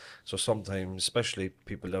prisoners. So sometimes, especially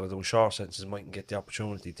people that are doing short sentences, mightn't get the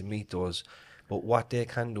opportunity to meet those. But what they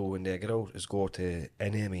can do when they get out is go to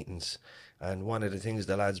NA meetings. And one of the things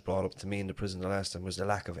the lads brought up to me in the prison the last time was the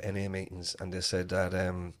lack of NA meetings. And they said that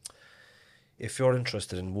if you're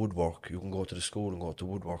interested in woodwork, you can go to the school and go to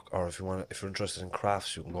woodwork. Or if you're interested in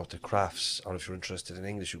crafts, you can go to crafts. Or if you're interested in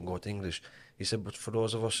English, you can go to English. He said, but for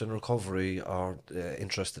those of us in recovery or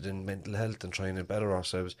interested in mental health and trying to better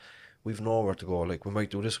ourselves, we've nowhere to go. Like, we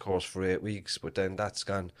might do this course for 8 weeks, but then that's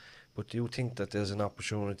gone. But do you think that there's an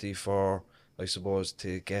opportunity for, I suppose,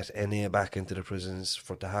 to get NA back into the prisons,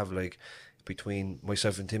 for to have, like, between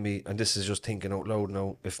myself and Timmy, and this is just thinking out loud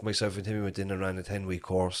now, if myself and Timmy went in and ran a 10-week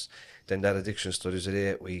course, then that addiction studies at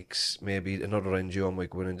 8 weeks, maybe another NGO might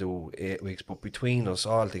go in and do 8 weeks, but between us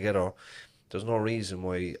all together, there's no reason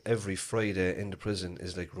why every Friday in the prison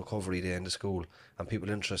is like recovery day in the school, and people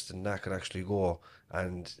interested in that could actually go.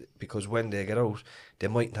 And because when they get out, they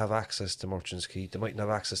mightn't have access to Merchants Quay, they mightn't have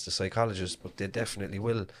access to psychologists, but they definitely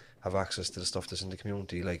will have access to the stuff that's in the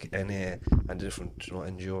community, like NA and different, you know,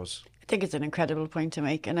 NGOs. I think it's an incredible point to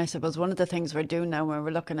make. And I suppose one of the things we're doing now when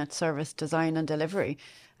we're looking at service design and delivery,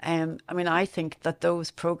 I mean, I think that those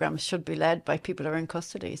programs should be led by people who are in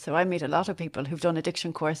custody. So I meet a lot of people who've done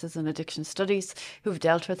addiction courses and addiction studies, who've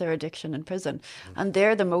dealt with their addiction in prison. And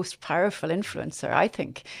they're the most powerful influencer, I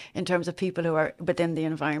think, in terms of people who are within the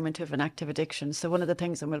environment of an active addiction. So one of the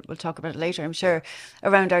things, and we'll talk about it later, I'm sure,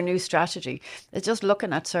 around our new strategy, is just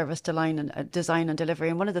looking at service design and delivery.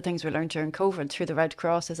 And one of the things we learned during COVID through the Red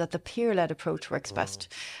Cross is that the peer-led approach works best.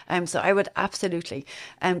 So I would absolutely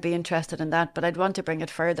be interested in that, but I'd want to bring it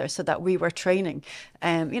further further, so that we were training,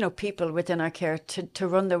 people within our care to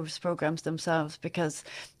run those programs themselves. Because,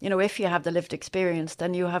 if you have the lived experience,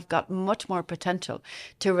 then you have got much more potential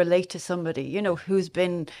to relate to somebody, who's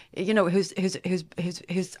been,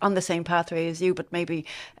 who's on the same pathway as you, but maybe,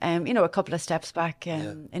 a couple of steps back.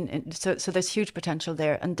 So there's huge potential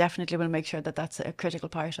there, and definitely we'll make sure that that's a critical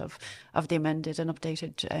part of the amended and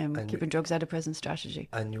updated keeping drugs out of prison strategy.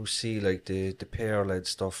 And you see, like, the pair-led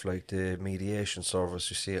stuff, like the mediation service,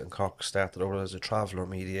 you see it in Cork, started out as a traveller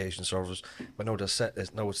mediation service, but now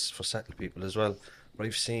it's for settled people as well. But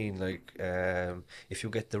I've seen, like, if you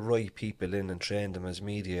get the right people in and train them as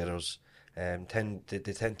mediators, they tend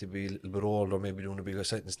to be a little bit older, maybe doing a bigger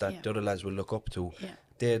sentence that the other lads will look up to. Yeah.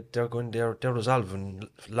 They're resolving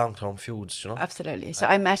long-term feuds, Absolutely. So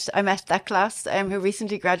I met that class who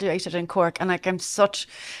recently graduated in Cork, and I'm such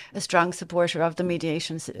a strong supporter of the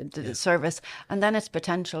mediation service and then its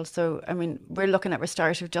potential. So we're looking at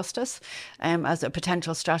restorative justice as a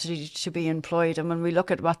potential strategy to be employed, and when we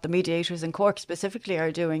look at what the mediators in Cork specifically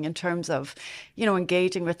are doing in terms of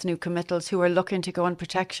engaging with new committals who are looking to go on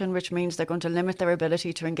protection, which means they're going to limit their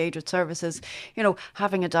ability to engage with services,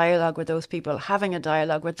 having a dialogue with those people, having a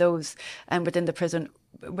dialogue with those within the prison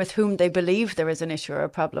with whom they believe there is an issue or a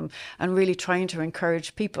problem, and really trying to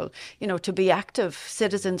encourage people, to be active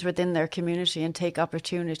citizens within their community and take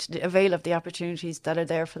avail of the opportunities that are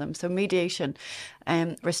there for them. So mediation,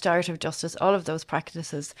 restorative justice, all of those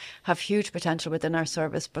practices have huge potential within our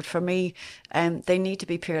service. But for me, they need to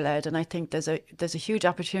be peer-led, and I think there's a huge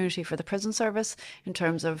opportunity for the prison service in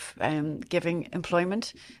terms of giving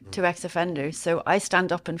employment to ex-offenders. So I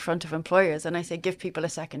stand up in front of employers and I say, give people a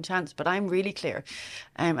second chance. But I'm really clear.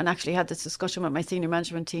 And actually had this discussion with my senior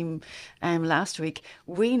management team last week.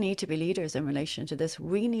 We need to be leaders in relation to this.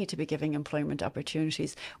 We need to be giving employment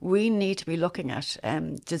opportunities. We need to be looking at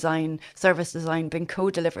service design being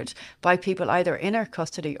co-delivered by people either in our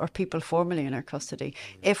custody or people formerly in our custody,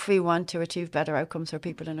 if we want to achieve better outcomes for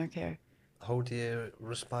people in our care. How do you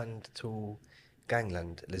respond to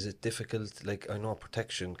gangland? Is it difficult? Like, I know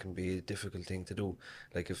protection can be a difficult thing to do.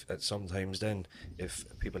 Like, if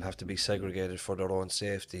people have to be segregated for their own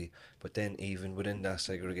safety, but then even within that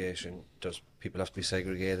segregation, people have to be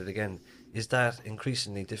segregated again. Is that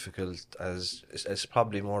increasingly difficult? As it's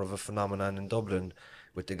probably more of a phenomenon in Dublin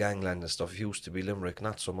with the gangland and stuff. It used to be Limerick,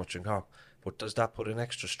 not so much in Cork. But does that put an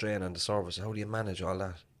extra strain on the service? How do you manage all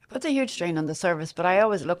that? Puts a huge strain on the service, but I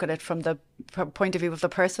always look at it from the point of view of the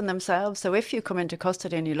person themselves. So if you come into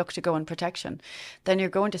custody and you look to go on protection, then you're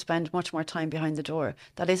going to spend much more time behind the door.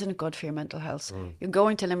 That isn't good for your mental health. You're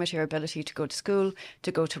going to limit your ability to go to school,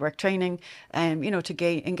 to go to work training,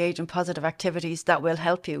 to engage in positive activities that will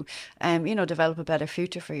help you, develop a better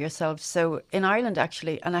future for yourself. So in Ireland,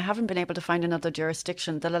 actually, and I haven't been able to find another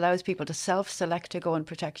jurisdiction that allows people to self-select to go on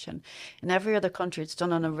protection. In every other country, it's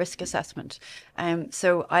done on a risk assessment.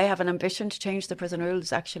 So I have an ambition to change the prison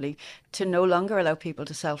rules, actually, to no longer allow people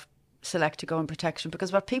to select to go on protection,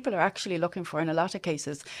 because what people are actually looking for in a lot of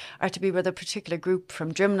cases are to be with a particular group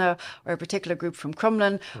from Drimna or a particular group from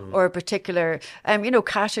Crumlin or a particular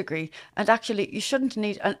category, and actually you shouldn't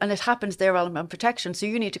need, and it happens they're all on protection, so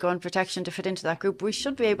you need to go on protection to fit into that group. We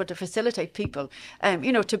should be able to facilitate people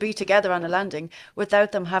to be together on a landing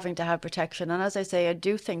without them having to have protection. And as I say, I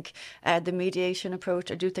do think the mediation approach,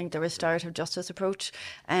 I do think the restorative justice approach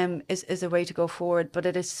is a way to go forward, but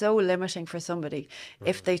it is so limiting for somebody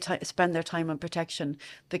if they spend their time on protection,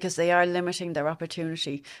 because they are limiting their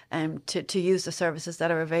opportunity to use the services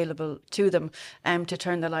that are available to them to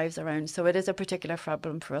turn their lives around. So it is a particular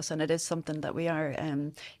problem for us, and it is something that we are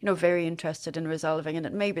very interested in resolving. And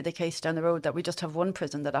it may be the case down the road that we just have one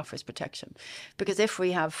prison that offers protection, because if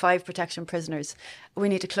we have 5 protection prisoners, we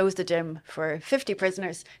need to close the gym for 50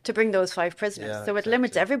 prisoners to bring those 5 prisoners. So it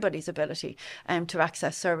limits everybody's ability to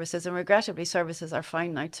access services, and regrettably services are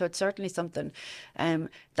finite. So it's certainly something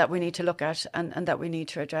that we need to look at and that we need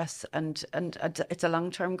to address, and it's a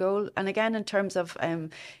long-term goal. And again, in terms of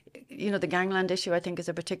the gangland issue, I think is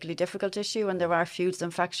a particularly difficult issue, and there are feuds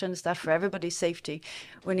and factions that for everybody's safety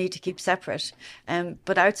we need to keep separate.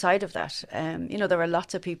 But outside of that, there are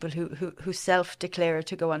lots of people who self-declare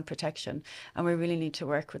to go on protection, and we really need to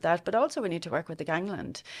work with that. But also we need to work with the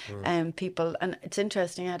gangland people. And it's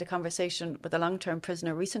interesting, I had a conversation with a long-term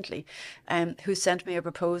prisoner recently who sent me a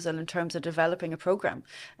proposal in terms of developing a programme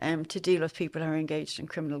to deal with people who are engaged in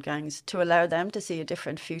criminal gangs, to allow them to see a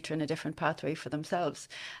different future and a different pathway for themselves.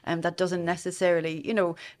 That doesn't necessarily,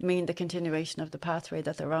 mean the continuation of the pathway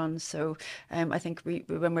that they're on. So I think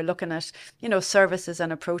when we're looking at, services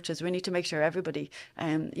and approaches, we need to make sure everybody,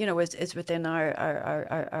 is within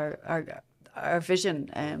our vision,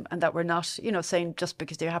 and that we're not, saying just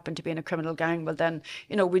because you happen to be in a criminal gang, well then,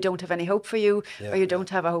 we don't have any hope for you, or you don't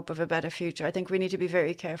have a hope of a better future. I think we need to be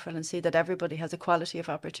very careful and see that everybody has equality of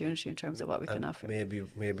opportunity in terms of what we can offer.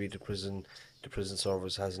 Maybe the prison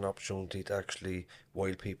service has an opportunity to actually,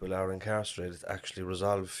 while people are incarcerated, actually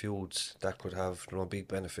resolve feuds that could have big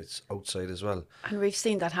benefits outside as well. And we've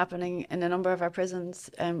seen that happening in a number of our prisons,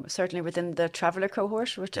 certainly within the Traveller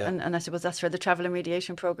cohort, and I suppose that's where the Traveller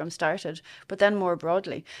mediation programme started, but then more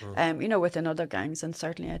broadly, within other gangs, and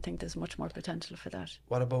certainly I think there's much more potential for that.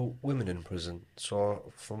 What about women in prison?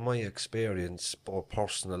 So from my experience, both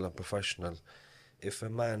personal and professional, if a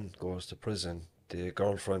man goes to prison, the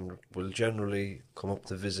girlfriend will generally come up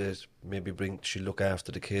to visit, maybe she'll look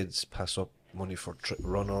after the kids, pass up money for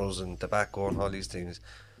runners and tobacco and all these things.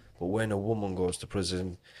 But when a woman goes to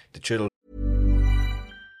prison, the children...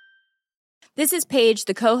 This is Paige,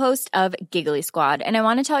 the co-host of Giggly Squad, and I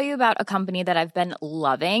want to tell you about a company that I've been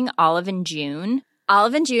loving, Olive & June.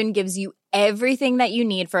 Olive & June gives you everything that you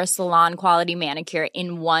need for a salon-quality manicure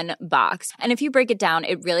in one box. And if you break it down,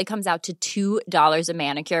 it really comes out to $2 a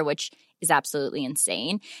manicure, which is absolutely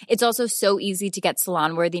insane. It's also so easy to get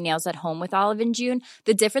salon-worthy nails at home with Olive & June.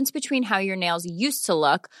 The difference between how your nails used to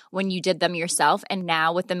look when you did them yourself and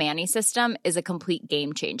now with the Mani system is a complete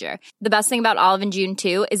game changer. The best thing about Olive & June,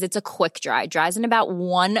 too, is it's a quick dry. Dries in about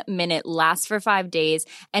 1 minute, lasts for 5 days,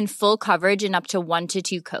 and full coverage in up to 1 to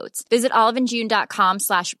 2 coats. Visit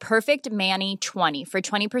oliveandjune.com/perfectmani20 for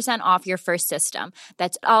 20% off your first system.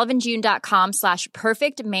 That's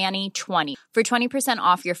oliveandjune.com/perfectmani20 for 20%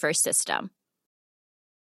 off your first system.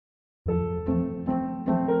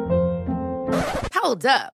 Hold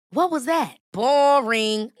up. What was that?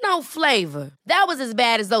 Boring. No flavor. That was as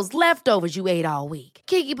bad as those leftovers you ate all week.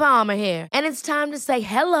 Keke Palmer here, and it's time to say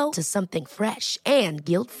hello to something fresh and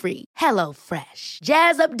guilt-free. Hello Fresh.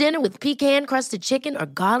 Jazz up dinner with pecan-crusted chicken or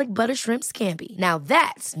garlic butter shrimp scampi. Now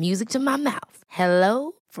that's music to my mouth.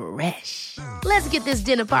 Hello Fresh. Let's get this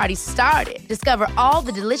dinner party started. Discover all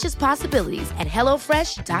the delicious possibilities at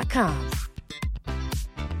hellofresh.com.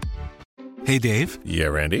 Hey, Dave. Yeah,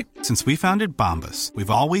 Randy. Since we founded Bombas, we've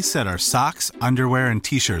always said our socks, underwear, and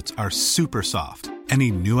T-shirts are super soft. Any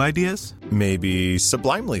new ideas? Maybe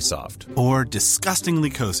sublimely soft. Or disgustingly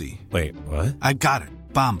cozy. Wait, what? I got it.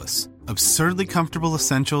 Bombas. Absurdly comfortable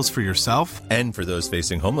essentials for yourself and for those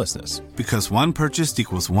facing homelessness. Because one purchased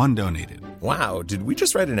equals one donated. Wow, did we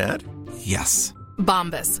just write an ad? Yes.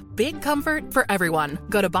 Bombas. Big comfort for everyone.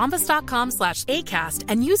 Go to bombas.com/ACAST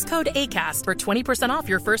and use code ACAST for 20% off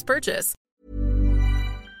your first purchase.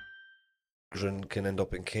 Children can end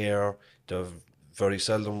up in care. They very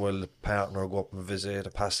seldom will the partner go up and visit or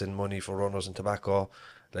pass in money for runners and tobacco.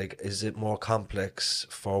 Like, is it more complex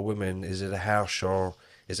for women? Is it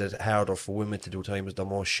harder for women to do time? Is there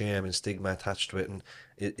more shame and stigma attached to it? And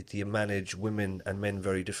do you manage women and men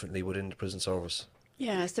very differently within the prison service?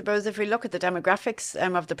 Yeah, I suppose if we look at the demographics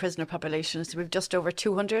of the prisoner population, so we've just over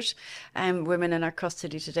 200 women in our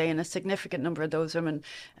custody today, and a significant number of those women,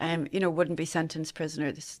 wouldn't be sentenced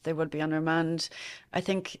prisoners. They would be on remand. I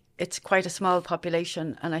think it's quite a small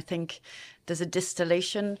population, and I think there's a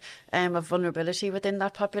distillation of vulnerability within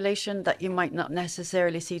that population that you might not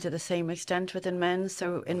necessarily see to the same extent within men.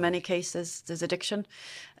 So in many cases, there's addiction,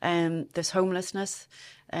 there's homelessness,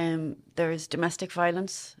 there's domestic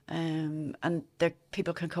violence, and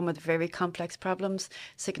people can come with very complex problems,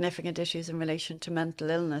 significant issues in relation to mental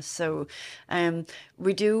illness. So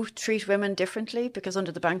we do treat women differently because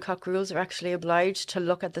under the Bangkok rules, we're actually obliged to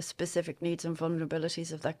look at the specific needs and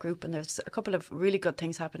vulnerabilities of that group. And there's a couple of really good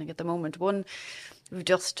things happening at the moment. One, we've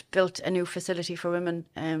just built a new facility for women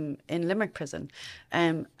in Limerick Prison.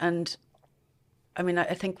 And I mean,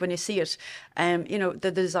 I think when you see it,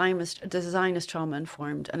 the design is trauma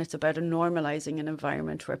informed, and it's about normalising an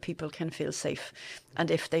environment where people can feel safe. And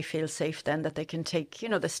if they feel safe, then that they can take,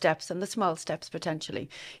 the steps and the small steps potentially,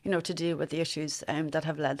 to deal with the issues that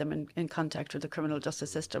have led them in contact with the criminal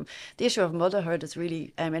justice system. The issue of motherhood is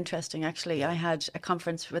really interesting. Actually, I had a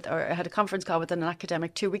conference call with an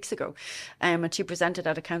academic 2 weeks ago, and she presented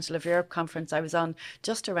at a Council of Europe conference I was on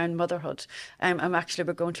just around motherhood.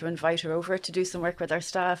 We're going to invite her over to do some work with our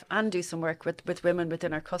staff and do some work with women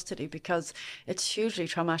within our custody, because it's hugely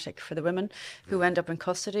traumatic for the women who end up in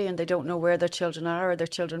custody and they don't know where their children are, or their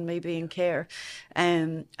children may be in care.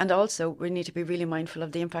 And also we need to be really mindful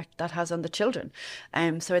of the impact that has on the children.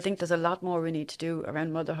 So I think there's a lot more we need to do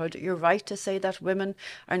around motherhood. You're right to say that women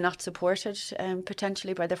are not supported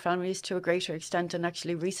potentially by their families to a greater extent. And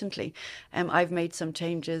actually recently I've made some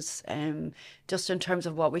changes just in terms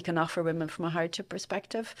of what we can offer women from a hardship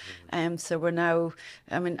perspective. So we're now now,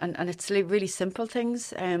 I mean, and it's really simple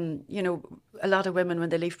things. You know, a lot of women when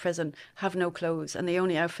they leave prison have no clothes, and the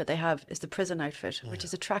only outfit they have is the prison outfit, which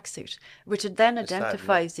is a tracksuit, which then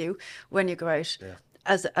identifies you when you go out. Yeah.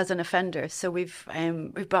 As an offender. So we've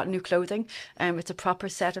brought new clothing. It's a proper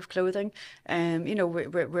set of clothing. You know,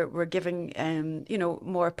 we're giving you know,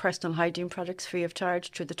 more personal hygiene products free of charge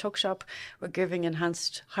through the tuck shop. We're giving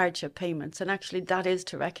enhanced hardship payments, and actually that is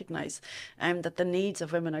to recognise that the needs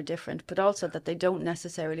of women are different, but also that they don't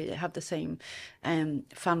necessarily have the same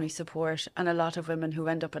family support. And a lot of women who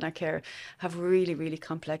end up in our care have really, really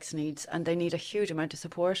complex needs, and they need a huge amount of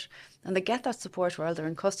support, and they get that support while they're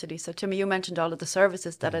in custody. So Timmy, you mentioned all of the services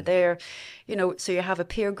that are there, you know, so you have a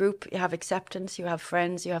peer group, you have acceptance, you have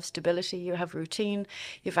friends, you have stability, you have routine,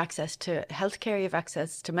 you have access to healthcare, you have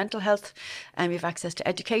access to mental health, and you have access to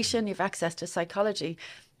education, you have access to psychology.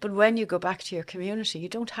 But when you go back to your community, you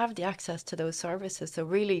don't have the access to those services. So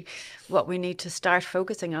really what we need to start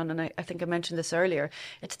focusing on, and I think I mentioned this earlier,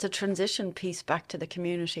 it's the transition piece back to the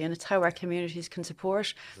community, and it's how our communities can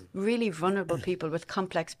support really vulnerable people with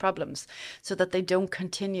complex problems so that they don't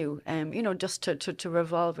continue, you know, just to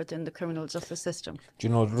revolve within the criminal justice system. Do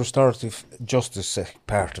you know, the restorative justice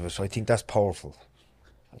part of it, I think that's powerful.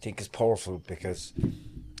 I think it's powerful because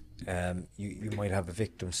you might have a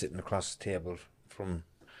victim sitting across the table from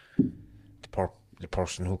the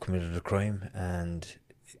person who committed the crime, and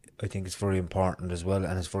I think it's very important as well,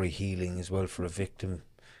 and it's very healing as well for a victim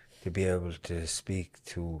to be able to speak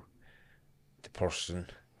to the person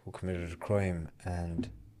who committed the crime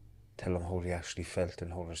and tell them how they actually felt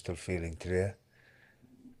and how they're still feeling today.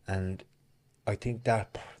 And I think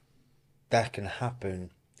that can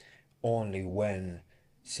happen only when,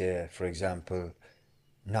 say, for example,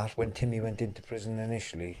 not when Timmy went into prison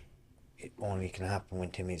initially. It only can happen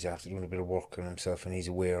when Timmy's after doing a bit of work on himself and he's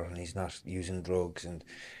aware and he's not using drugs, and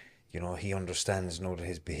you know, he understands now that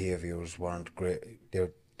his behaviours weren't great.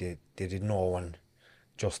 They did no one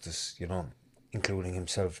justice, you know, including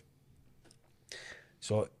himself.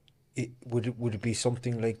 So would it be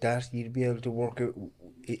something like that you'd be able to work out?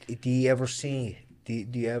 Do you ever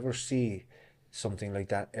see something like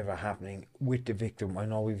that ever happening with the victim? I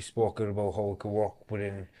know we've spoken about how it could work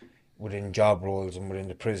within job roles and within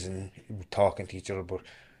the prison, talking to each other, but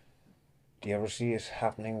do you ever see it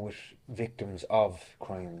happening with victims of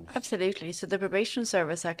crime? Absolutely. So the probation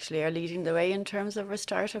service actually are leading the way in terms of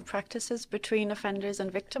restorative practices between offenders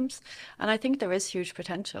and victims. And I think there is huge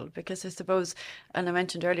potential because I suppose, and I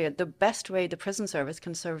mentioned earlier, the best way the prison service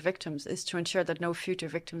can serve victims is to ensure that no future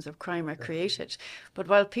victims of crime are created. But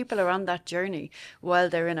while people are on that journey, while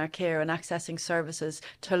they're in our care and accessing services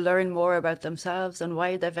to learn more about themselves and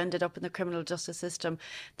why they've ended up in the criminal justice system,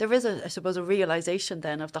 there is, I suppose, a realisation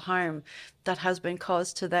then of the harm that has been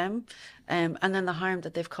caused to them, and then the harm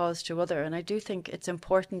that they've caused to others. And I do think it's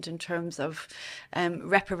important in terms of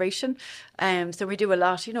reparation. So we do a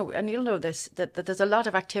lot, you know, and you'll know this, that there's a lot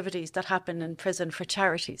of activities that happen in prison for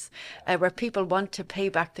charities where people want to pay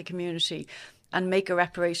back the community and make a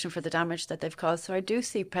reparation for the damage that they've caused. So I do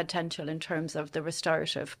see potential in terms of the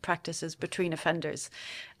restorative practices between offenders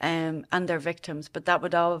and their victims. But that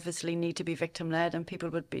would obviously need to be victim-led, and people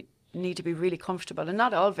would need to be really comfortable, and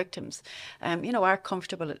not all victims you know, are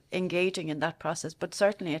comfortable engaging in that process, but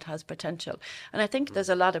certainly it has potential. And I think there's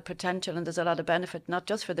a lot of potential and there's a lot of benefit, not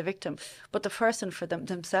just for the victim but the person, for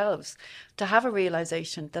themselves, to have a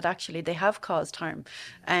realisation that actually they have caused harm,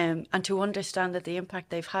 and to understand that the impact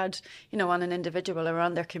they've had, you know, on an individual or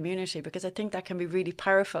on their community, because I think that can be really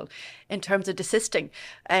powerful in terms of desisting,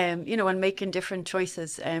 you know, and making different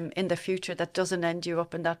choices in the future that doesn't end you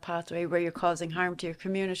up in that pathway where you're causing harm to your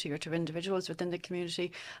community or to individuals within the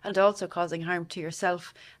community, and also causing harm to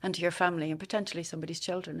yourself and to your family and potentially somebody's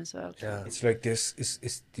children as well. Yeah, it's like this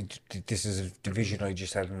is a division I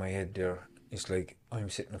just had in my head there. It's like,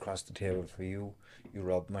 I'm sitting across the table for you, you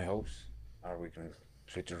robbed my house, or we can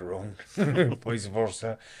switch it around, vice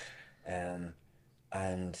versa, and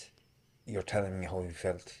you're telling me how you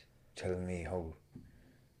felt, telling me how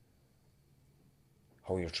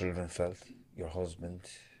your children felt, your husband,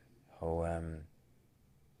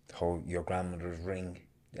 how your grandmother's ring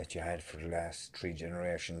that you had for the last 3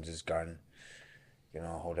 generations is gone, you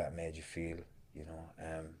know, how that made you feel, you know.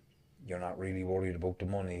 You're not really worried about the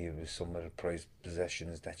money, it was some of the prized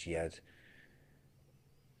possessions that you had.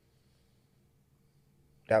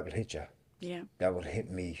 That would hit you. Yeah. That would hit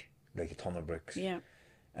me like a ton of bricks. Yeah.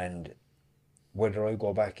 And whether I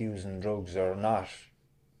go back using drugs or not,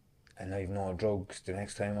 and I've no drugs, the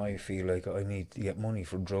next time I feel like I need to get money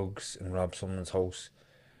for drugs and rob someone's house,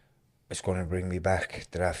 it's going to bring me back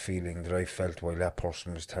to that feeling that I felt while that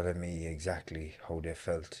person was telling me exactly how they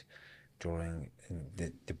felt during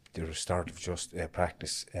the start of just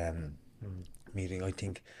practice meeting. I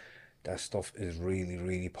think that stuff is really,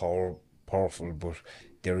 really powerful, but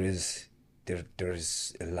there is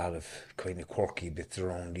a lot of kind of quirky bits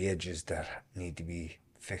around the edges that need to be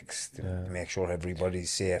fixed to make sure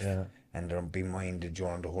everybody's safe and they're be minded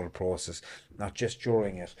during the whole process, not just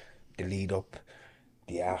during it, the lead up,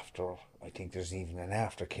 the after. I think there's even an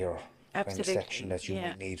aftercare kind of section that you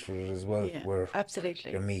might need for it as well, where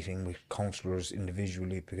you're meeting with counsellors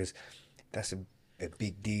individually, because that's a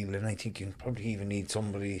big deal, and I think you probably even need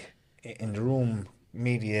somebody in the room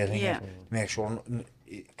mediating it, make sure,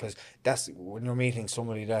 because that's when you're meeting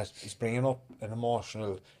somebody that is bringing up an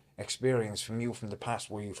emotional experience from you from the past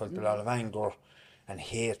where you felt a lot of anger and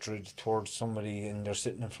hatred towards somebody and they're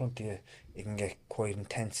sitting in front of you, it can get quite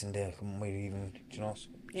intense and they might even,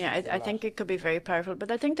 I think it could be very powerful,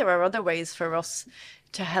 but I think there are other ways for us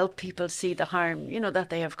to help people see the harm, that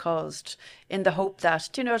they have caused, in the hope that,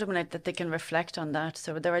 that they can reflect on that.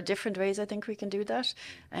 So there are different ways I think we can do that,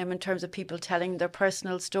 in terms of people telling their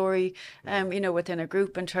personal story, within a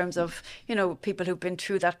group, in terms of, people who've been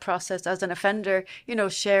through that process as an offender,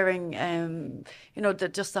 sharing,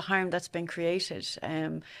 just the harm that's been created.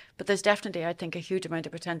 But there's definitely, I think, a huge amount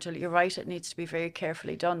of potential. You're right, it needs to be very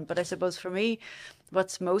carefully done. But I suppose for me,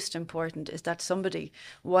 what's most important is that somebody,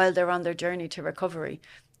 while they're on their journey to recovery,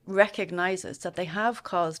 recognises that they have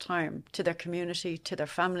caused harm to their community, to their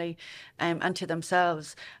family, and to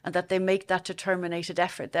themselves, and that they make that determined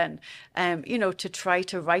effort then, to try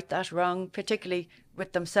to right that wrong, particularly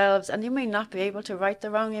with themselves. And you may not be able to right the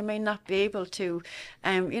wrong, you may not be able to,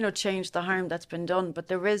 change the harm that's been done, but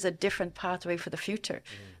there is a different pathway for the future.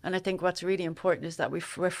 And I think what's really important is that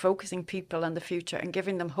we're focusing people on the future and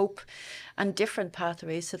giving them hope and different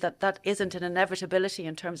pathways, so that isn't an inevitability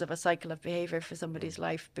in terms of a cycle of behaviour for somebody's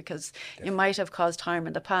life, because you might have caused harm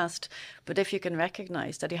in the past, but if you can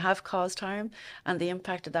recognise that you have caused harm and the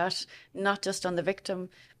impact of that, not just on the victim,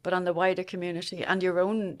 but on the wider community and your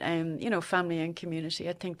own, family and community,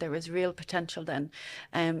 I think there is real potential then,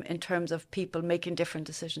 in terms of people making different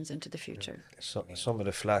decisions into the future. So, some of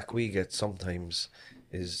the flack we get sometimes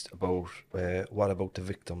is about what about the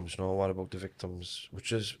victims, what about the victims,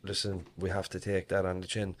 which is, listen, we have to take that on the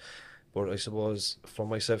chin. But I suppose for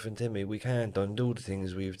myself and Timmy, we can't undo the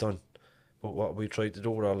things we've done. But what we try to do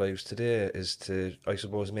with our lives today is to, I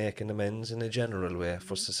suppose, make an amends in a general way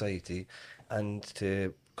for society, and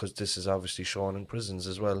to, because this is obviously shown in prisons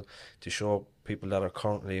as well, to show people that are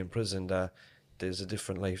currently in prison that there's a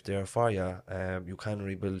different life there for you. You can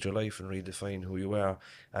rebuild your life and redefine who you are.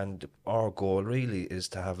 And our goal really is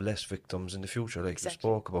to have less victims in the future, like you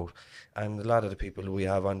spoke about. And a lot of the people who we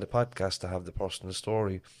have on the podcast to have the personal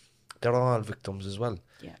story, they're all victims as well.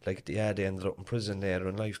 Like, they ended up in prison later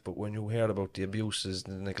in life, but when you hear about the abuses,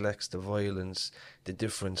 the neglects, the violence, the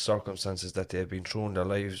different circumstances that they've been through in their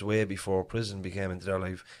lives way before prison became into their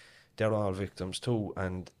life, they're all victims too.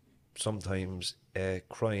 And sometimes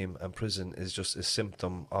crime and prison is just a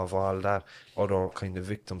symptom of all that other kind of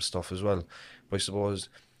victim stuff as well. But I suppose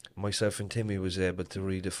myself and Timmy was able to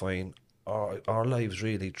redefine our lives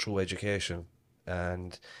really through education.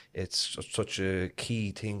 And it's such a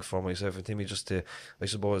key thing for myself and Timmy, just to, I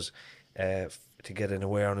suppose, to get an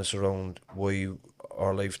awareness around why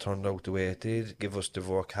our life turned out the way it did, give us the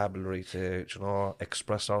vocabulary to,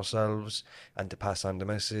 express ourselves and to pass on the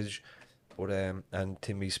message. But and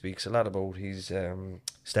Timmy speaks a lot about he's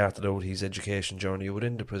started out his education journey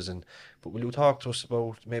within the prison. But will you talk to us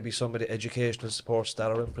about maybe some of the educational supports that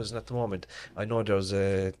are in prison at the moment? I know there's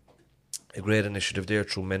a great initiative there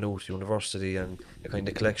through Maynooth University and a kind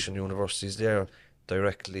of collection of universities there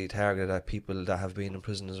directly targeted at people that have been in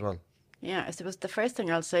prison as well. Yeah, I suppose the first thing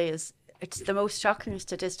I'll say is it's the most shocking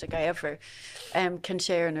statistic I ever can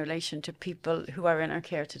share in relation to people who are in our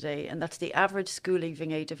care today, and that's the average school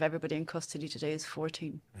leaving age of everybody in custody today is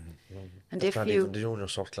 14. And that's not even the junior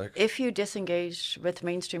sort, like. If you disengage with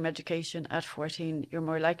mainstream education at 14, you're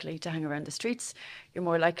more likely to hang around the streets, you're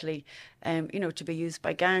more likely to be used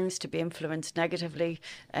by gangs, to be influenced negatively,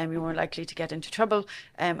 you're more likely to get into trouble,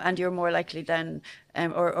 and you're more likely then,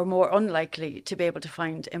 or more unlikely to be able to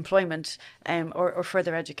find employment or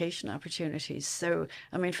further education opportunities. So,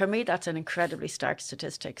 I mean, for me, that's an incredibly stark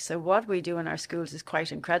statistic. So what we do in our schools is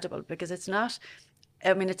quite incredible, because it's not,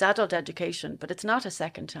 it's adult education, but it's not a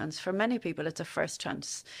second chance. For many people, it's a first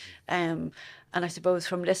chance. And I suppose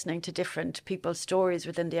from listening to different people's stories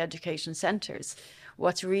within the education centres,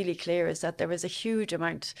 what's really clear is that there is a huge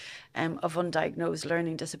amount of undiagnosed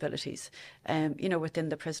learning disabilities, within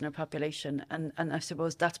the prisoner population. And I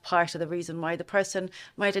suppose that's part of the reason why the person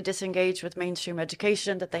might have disengaged with mainstream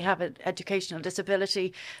education, that they have an educational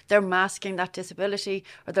disability. They're masking that disability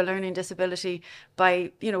or the learning disability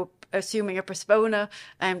by, assuming a persona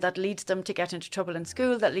that leads them to get into trouble in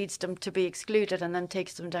school, that leads them to be excluded, and then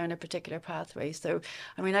takes them down a particular pathway. So,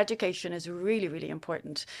 education is really, really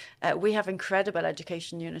important. We have incredible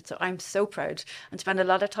education units, so I'm so proud and spend a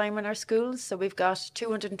lot of time in our schools. So we've got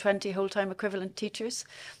 220 whole-time equivalent teachers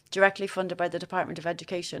directly funded by the Department of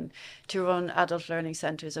Education to run adult learning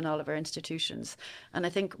centres in all of our institutions. And I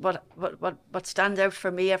think what stands out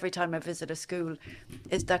for me every time I visit a school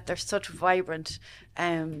is that they're such vibrant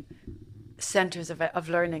centres of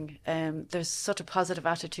learning. There's such a positive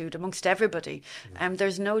attitude amongst everybody.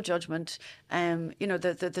 There's no judgment.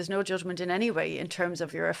 There's no judgment in any way in terms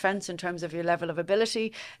of your offence, in terms of your level of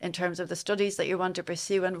ability, in terms of the studies that you want to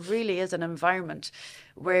pursue, and really is an environment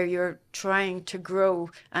where you're trying to grow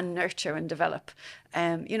and nurture and develop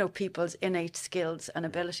people's innate skills and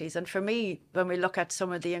abilities. And for me, when we look at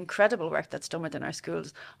some of the incredible work that's done within our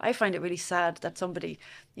schools, I find it really sad that somebody,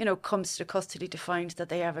 comes to custody to find that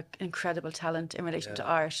they have an incredible talent in relation to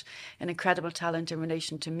art, an incredible talent in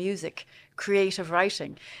relation to music, creative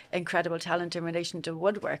writing, incredible talent in relation to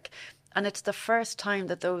woodwork. And it's the first time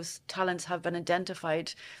that those talents have been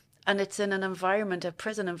identified, and it's in an environment, a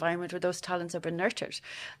prison environment, where those talents have been nurtured.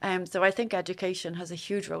 So I think education has a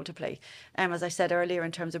huge role to play, as I said earlier,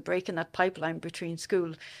 in terms of breaking that pipeline between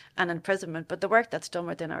school and imprisonment. But the work that's done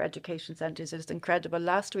within our education centres is incredible.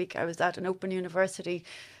 Last week I was at an Open University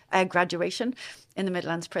graduation in the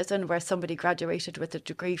Midlands prison, where somebody graduated with a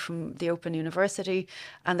degree from the Open University,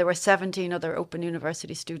 and there were 17 other Open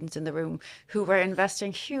University students in the room who were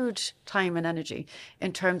investing huge time and energy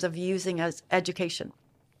in terms of using as education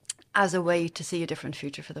as a way to see a different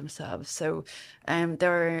future for themselves. So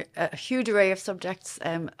there are a huge array of subjects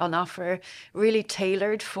on offer, really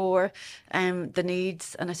tailored for the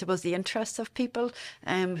needs and I suppose the interests of people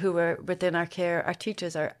who are within our care. Our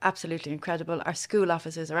teachers are absolutely incredible. Our school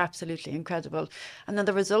officers are absolutely incredible. And then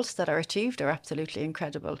the results that are achieved are absolutely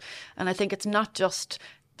incredible. And I think it's not just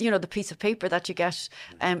the piece of paper that you get.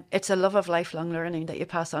 It's a love of lifelong learning that you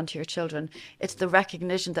pass on to your children. It's the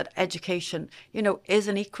recognition that education, is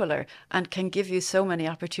an equaler and can give you so many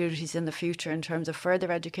opportunities in the future in terms of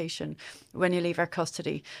further education when you leave our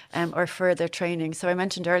custody or further training. So I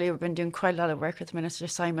mentioned earlier, we've been doing quite a lot of work with Minister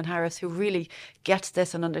Simon Harris, who really gets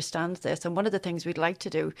this and understands this. And one of the things we'd like to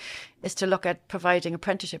do is to look at providing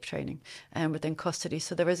apprenticeship training within custody.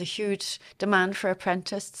 So there is a huge demand for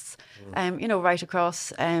apprentices, right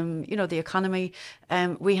across the economy.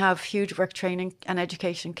 We have huge work training and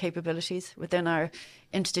education capabilities within our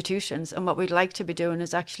institutions, and what we'd like to be doing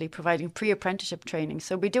is actually providing pre-apprenticeship training.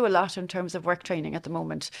 So we do a lot in terms of work training at the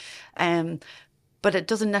moment, but it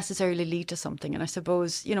doesn't necessarily lead to something. And I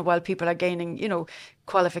suppose, while people are gaining,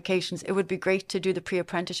 qualifications, it would be great to do the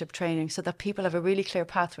pre-apprenticeship training so that people have a really clear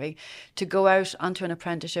pathway to go out onto an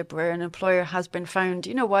apprenticeship where an employer has been found,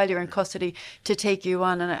 while you're in custody, to take you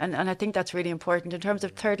on. And I think that's really important. In terms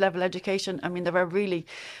of third level education, there are really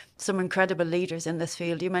some incredible leaders in this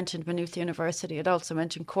field. You mentioned Maynooth University. I'd also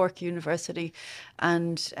mentioned Cork University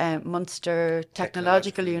and Munster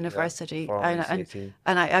Technological University.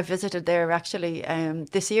 And I visited there actually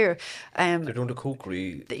this year. They're doing the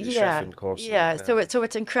cookery, the chefing course. Yeah, so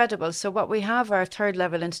it's incredible. So what we have are third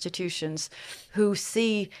level institutions who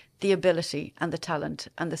see the ability and the talent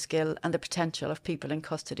and the skill and the potential of people in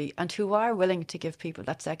custody, and who are willing to give people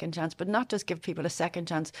that second chance, but not just give people a second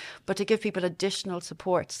chance, but to give people additional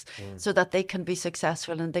supports so that they can be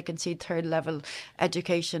successful and they can see third level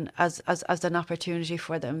education as an opportunity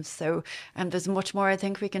for them. So there's much more I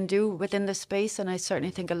think we can do within this space, and I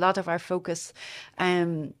certainly think a lot of our focus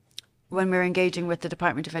when we're engaging with the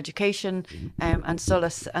Department of Education and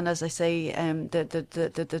SOLAS, and as I say,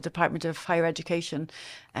 the Department of Higher Education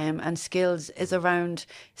and Skills, is around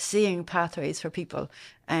seeing pathways for people.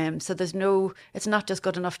 So it's not just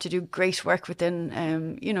good enough to do great work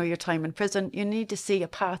within, your time in prison. You need to see a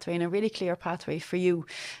pathway, and a really clear pathway for you,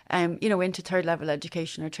 into third level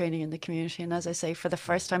education or training in the community. And as I say, for the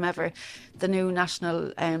first time ever, the new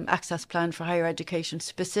National Access Plan for Higher Education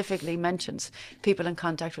specifically mentions people in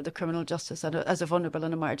contact with the criminal justice as a vulnerable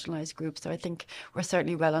and a marginalised group. So I think we're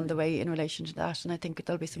certainly well on the way in relation to that, and I think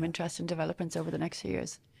there'll be some interesting developments over the next few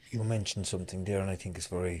years. You mentioned something there, and I think it's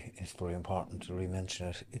very important to re-mention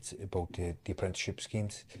it. It's about the apprenticeship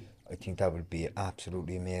schemes. I think that would be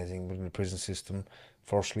absolutely amazing within the prison system.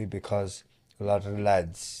 Firstly, because a lot of the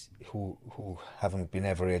lads who haven't been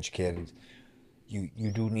ever educated,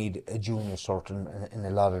 you do need a junior cert in a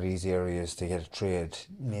lot of these areas to get a trade.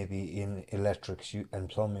 Maybe in electrics and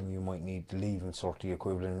plumbing, you might need the leaving cert, the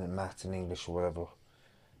equivalent in maths and English or whatever.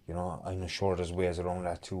 You know, I'm sure there's ways around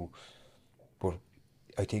that too. But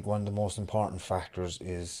I think one of the most important factors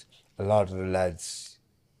is a lot of the lads,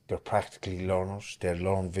 they're practically learners. They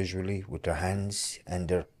learn visually with their hands, and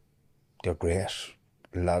they're great.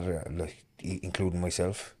 A lot of, like, including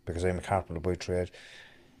myself, because I'm a carpenter by trade.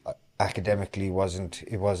 Academically, it wasn't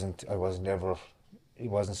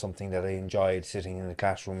something that I enjoyed, sitting in the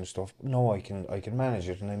classroom and stuff. No, I can manage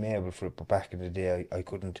it, and I'm able for it. But back in the day, I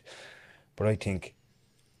couldn't. But I think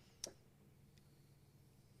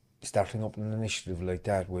starting up an initiative like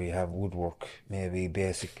that, where you have woodwork, maybe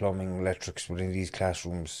basic plumbing, electrics within these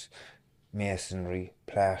classrooms, masonry,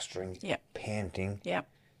 plastering, painting. Yeah.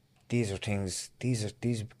 These are things. These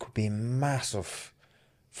could be massive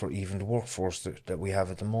for even the workforce that we have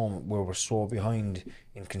at the moment, where we're so behind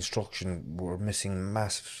in construction. We're missing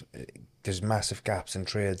there's massive gaps in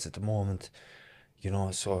trades at the moment, you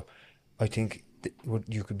know. So I think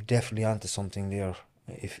you could be definitely onto something there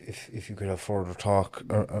if you could have further talk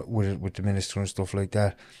with the minister and stuff like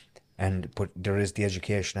that. But there is the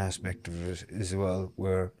education aspect of it as well,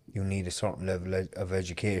 where you need a certain level of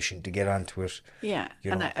education to get onto it. Yeah,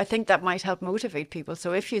 and I think that might help motivate people.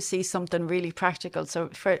 So if you see something really practical, so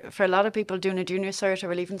for a lot of people, doing a junior cert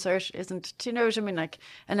or a leaving cert isn't, do you know what I mean, like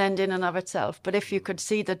an end in and of itself. But if you could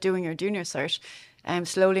see that doing your junior cert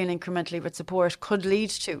slowly and incrementally with support could lead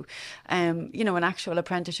to, you know, an actual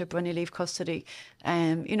apprenticeship when you leave custody,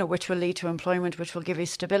 you know, which will lead to employment, which will give you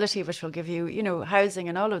stability, which will give you, you know, housing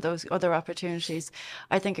and all of those other opportunities.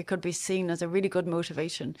 I think it could be seen as a really good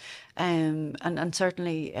motivation, and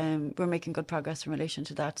certainly we're making good progress in relation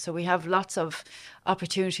to that. So we have lots of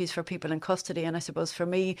opportunities for people in custody, and I suppose for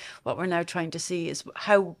me, what we're now trying to see is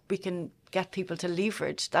how we can get people to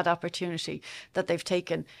leverage that opportunity that they've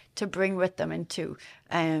taken to bring with them into,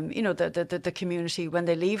 you know, the community when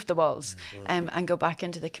they leave the walls, and go back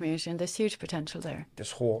into the community. And there's huge potential there.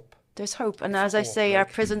 There's hope. There's hope, and as I say, our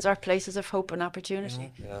prisons are places of hope and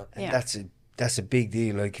opportunity. And that's a big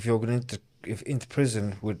deal. Like if you're going into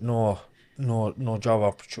prison with no job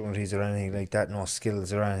opportunities or anything like that, no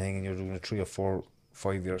skills or anything, and you're doing a 3 or 4,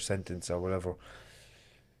 5 year sentence or whatever,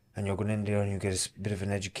 and you're going in there and you get a bit of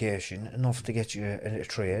an education, enough to get you a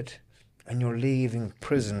trade, and you're leaving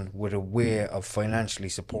prison with a way of financially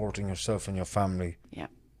supporting yourself and your family. Yeah.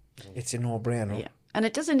 It's a no-brainer. Yeah. And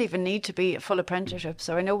it doesn't even need to be a full apprenticeship.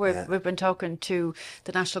 So I know we've been talking to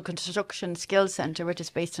the National Construction Skills Centre, which is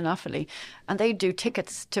based in Offaly, and they do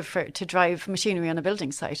tickets to drive machinery on a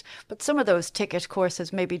building site. But some of those ticket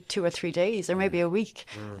courses maybe 2 or 3 days or maybe a week.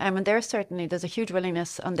 And there's a huge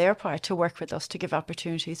willingness on their part to work with us to give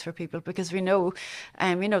opportunities for people, because we know,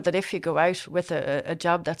 you know, that if you go out with a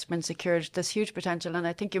job that's been secured, there's huge potential. And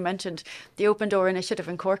I think you mentioned the Open Door Initiative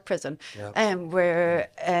in Cork Prison, where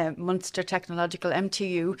Munster Technological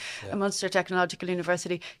MTU, Munster Technological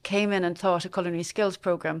University, came in and thought a culinary skills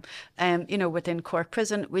programme, you know, within Cork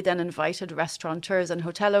Prison. We then invited restaurateurs and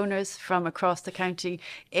hotel owners from across the county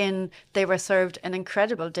in. They were served an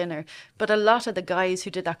incredible dinner. But a lot of the guys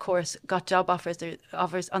who did that course got job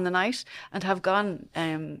offers on the night and have gone,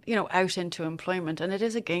 you know, out into employment. And it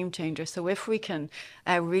is a game changer. So if we can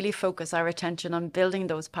really focus our attention on building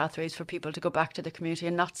those pathways for people to go back to the community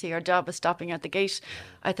and not see our job as stopping at the gate,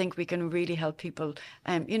 I think we can really help people,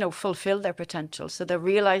 you know, fulfill their potential. So they're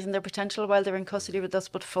realising their potential while they're in custody with us,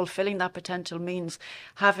 but fulfilling that potential means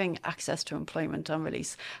having access to employment on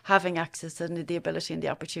release, having access and the ability and the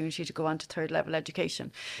opportunity to go on to third level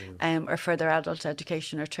education, or further adult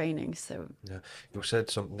education or training. So you said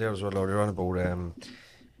something there as well earlier on about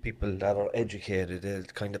people that are educated, they'll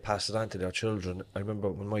kind of pass it on to their children. I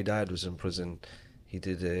remember when my dad was in prison, he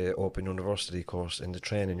did an Open University course in the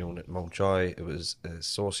training unit in Mountjoy. It was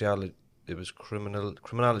sociology. It was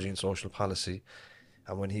criminology and social policy,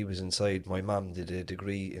 and when he was inside, my mum did a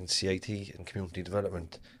degree in CIT and community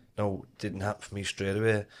development. Now, it didn't happen for me straight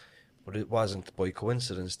away, but it wasn't by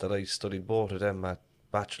coincidence that I studied both of them at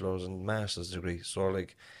bachelor's and master's degree. So,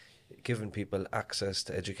 like, giving people access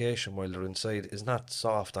to education while they're inside is not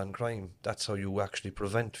soft on crime. That's how you actually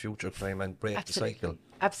prevent future crime and break the cycle.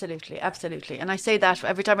 Absolutely, absolutely. And I say that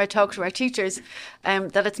every time I talk to our teachers,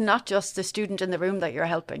 that it's not just the student in the room that you're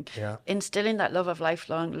helping. Yeah. Instilling that love of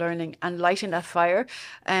lifelong learning and lighting that fire,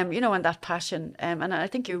 you know, and that passion. And I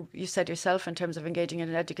think you said yourself, in terms of engaging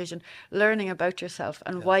in education, learning about yourself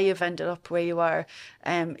and why you've ended up where you are,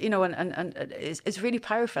 you know, and is really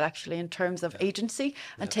powerful, actually, in terms of agency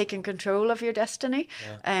and taking control of your destiny.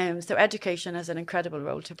 So education has an incredible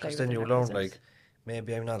role to play. Because then you learn, like,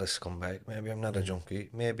 maybe I'm not a scumbag, maybe I'm not a junkie,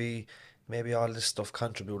 maybe all this stuff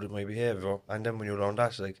contributed to my behaviour, and then when you learn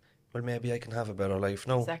that, like, well, maybe I can have a better life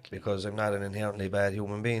now, because I'm not an inherently bad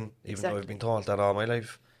human being, even though I've been taught that all my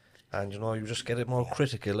life. And, you know, you just get a more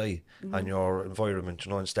critical eye on your environment,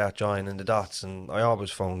 you know, and start joining the dots. And I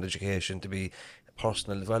always found education to be a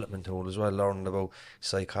personal development tool as well, learning about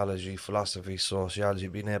psychology, philosophy, sociology,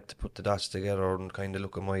 being able to put the dots together and kind of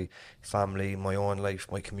look at my family, my own life,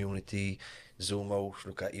 my community, zoom out,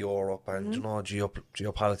 look at Europe and, you know,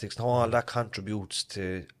 geopolitics, how all that contributes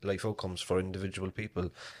to life outcomes for individual people.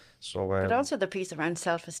 So, but also the piece around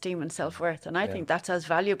self-esteem and self-worth, and I think that's as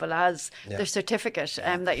valuable as the certificate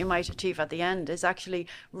that you might achieve at the end, is actually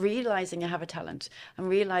realising you have a talent and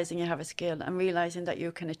realising you have a skill and realising that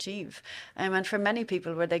you can achieve. And for many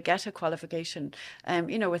people, where they get a qualification,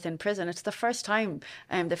 you know, within prison, it's the first time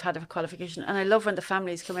they've had a qualification. And I love when the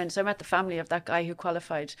families come in. So I met the family of that guy who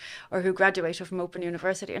qualified or who graduated from Open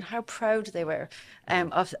University, and how proud they were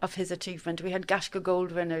of his achievement. We had Gashka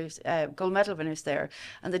gold medal winners there,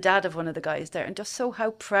 and the dad of one of the guys there, and just so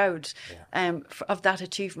how proud of that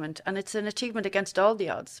achievement. And it's an achievement against all the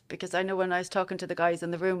odds, because I know when I was talking to the guys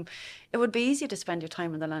in the room, it would be easy to spend your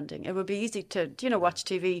time in the landing. It would be easy to, you know, watch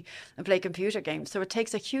TV and play computer games. So it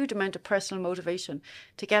takes a huge amount of personal motivation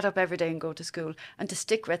to get up every day and go to school and to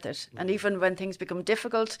stick with it. And even when things become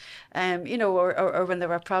difficult, you know, or when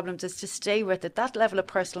there are problems, is to stay with it. That level of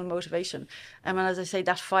personal motivation. And as I say,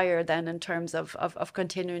 that fire then, in terms of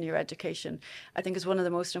continuing your education, I think is one of the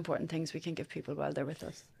most important things we can give people while they're with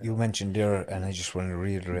us. You mentioned there, and I just want to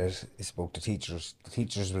reiterate, it's about the teachers. The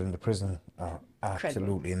teachers within the prison are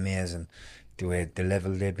absolutely amazing. The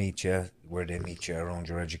level they meet you, where they meet you around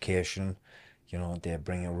your education, you know, they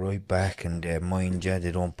bring you right back and they mind you,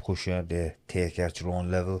 they don't push you, they take you at your own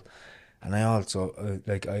level. And I also,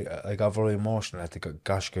 I got very emotional at the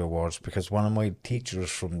Gashka Awards, because one of my teachers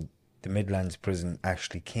from the Midlands prison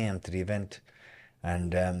actually came to the event,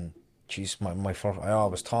 and she's my first. I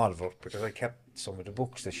always thought of her because I kept some of the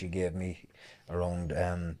books that she gave me around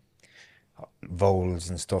vowels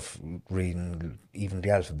and stuff, reading even the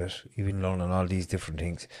alphabet, even learning all these different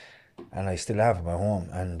things, and I still have them at home.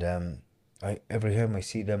 And every time I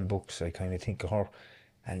see them books, I kind of think of her,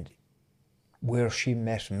 and where she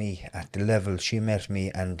met me, at the level she met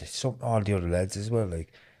me, and all the other lads as well.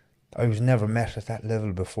 Like, I was never met at that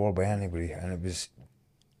level before by anybody, and it was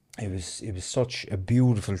such a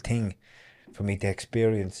beautiful thing for me to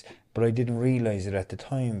experience. But I didn't realise it at the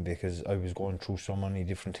time, because I was going through so many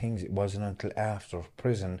different things. It wasn't until after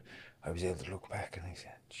prison I was able to look back and I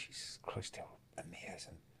said, Jesus Christ, they were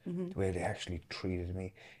amazing. The way they actually treated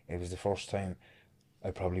me. It was the first time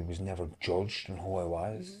I probably was never judged on who I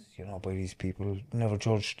was, you know, by these people. Never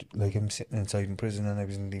judged, like I'm sitting inside in prison and I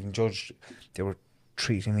wasn't even judged. They were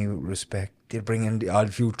treating me with respect. They'd bring in the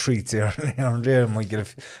odd few treats here and there. I might get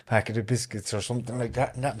a packet of biscuits or something like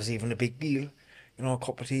that, and that was even a big deal. You know, a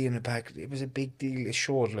cup of tea and a packet. It was a big deal. It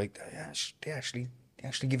showed, like, they actually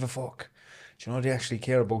give a fuck. You know, they actually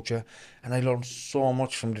care about you. And I learned so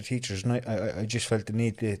much from the teachers, and I just felt the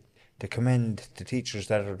need to commend the teachers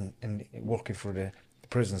that are working for the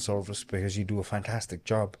prison service, because you do a fantastic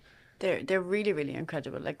job. They're really, really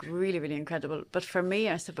incredible, like really, really incredible. But for me,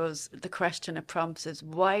 I suppose the question it prompts is,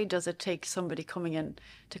 why does it take somebody coming in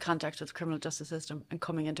to contact with the criminal justice system and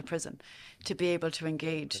coming into prison to be able to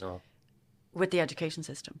engage with the education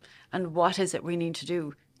system? And what is it we need to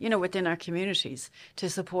do, you know, within our communities to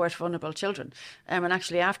support vulnerable children? And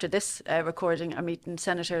actually, after this recording, I'm meeting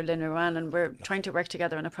Senator Lynn Ruane, and we're trying to work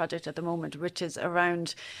together on a project at the moment, which is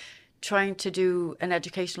around trying to do an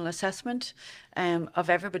educational assessment of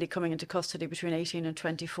everybody coming into custody between 18 and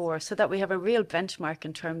 24, so that we have a real benchmark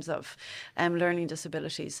in terms of learning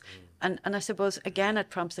disabilities. And I suppose, again, it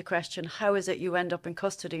prompts the question, how is it you end up in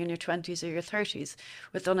custody in your 20s or your 30s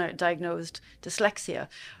with undiagnosed dyslexia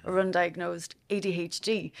or undiagnosed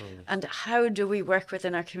ADHD? And how do we work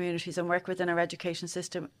within our communities and work within our education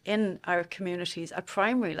system in our communities at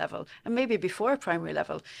primary level, and maybe before primary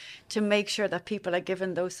level, to make sure that people are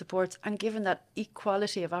given those supports and given that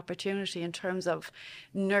equality of opportunity in terms of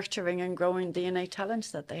nurturing and growing the innate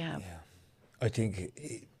talents that they have? Yeah. I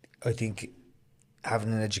think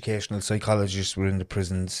having an educational psychologist within the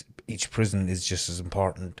prisons, each prison is just as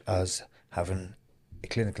important as having a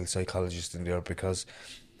clinical psychologist in there, because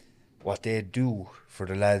what they do for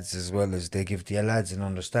the lads as well is they give the lads an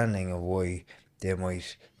understanding of why they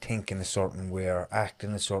might think in a certain way or act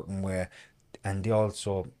in a certain way. And they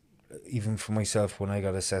also, even for myself, when I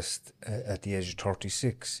got assessed at the age of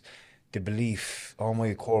 36, the belief, all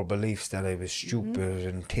my core beliefs that I was stupid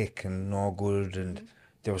and thick and no good and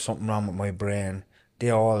there was something wrong with my brain, they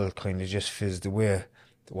all kind of just fizzed away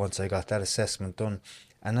once I got that assessment done.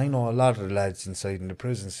 And I know a lot of the lads inside in the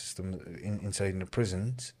prison system, inside in the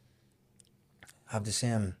prisons, have the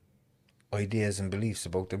same ideas and beliefs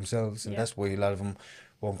about themselves, and that's why a lot of them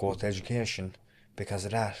won't go to education because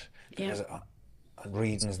of that. Because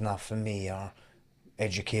reading is not for me, or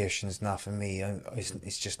education is not for me.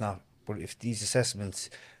 It's just not. But if these assessments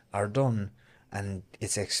are done and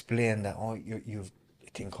it's explained that you've a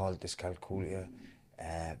thing called dyscalculia,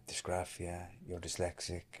 dysgraphia, you're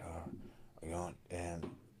dyslexic, or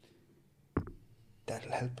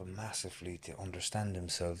that'll help them massively to understand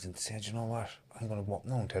themselves and to say, you know what, I'm going to walk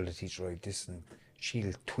now and tell the teacher like this, and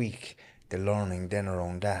she'll tweak the learning then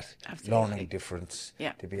around that learning difference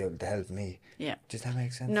to be able to help me. Yeah. Does that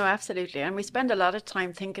make sense? No, absolutely. And we spend a lot of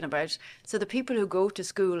time thinking about, so the people who go to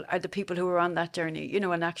school are the people who are on that journey, you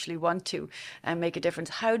know, and actually want to make a difference.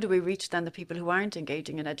 How do we reach then the people who aren't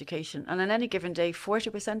engaging in education? And on any given day,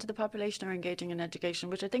 40% of the population are engaging in education,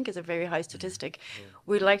 which I think is a very high statistic.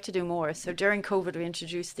 We'd like to do more. So during COVID, we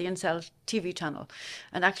introduced the INSEL TV channel.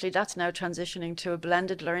 And actually that's now transitioning to a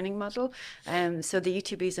blended learning model. So the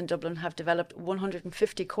ETBs in Dublin have developed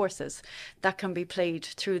 150 courses that can be played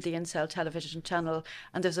through the INSEL television channel,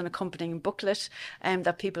 and there's an accompanying booklet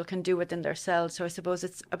that people can do within their cells. So I suppose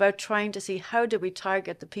it's about trying to see how do we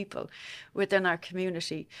target the people within our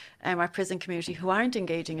community, our prison community, who aren't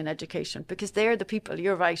engaging in education, because they're the people,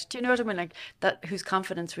 you're right, do you know what I mean, like that, whose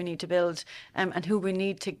confidence we need to build, and who we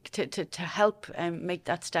need to help make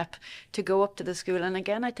that step to go up to the school. And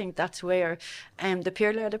again, I think that's where the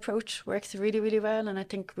peer-led approach works really, really well, and I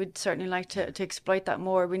think we'd certainly like to exploit that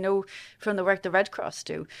more. We know from the work the Red Cross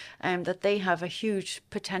do that they have a huge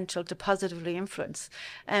potential to positively influence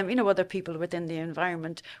other people within the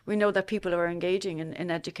environment. We know that people who are engaging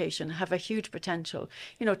in education have a huge potential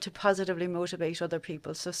to positively motivate other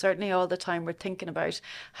people. So certainly all the time we're thinking about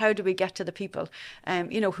how do we get to the people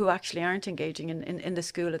who actually aren't engaging in the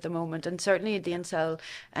school at the moment. And certainly the INSEL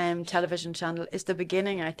television channel is the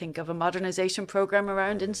beginning, I think, of a modernisation programme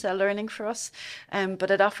around INSEL learning for us,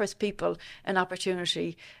 but it offers people an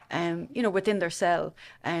opportunity within their cell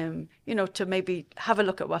to maybe have a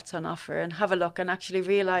look at what's on offer and have a look and actually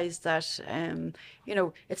realise that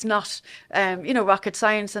it's not rocket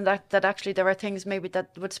science, and that actually there are things maybe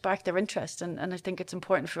that would spark their interest, and I think it's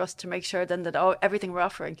important for us to make sure then that everything we're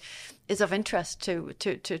offering is of interest to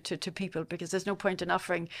people, because there's no point in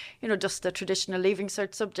offering just the traditional leaving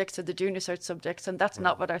cert subjects or the junior cert subjects, and that's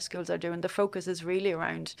not what our schools are doing. The focus is really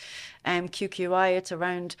around QQI. It's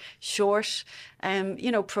around short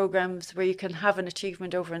programs where you can have an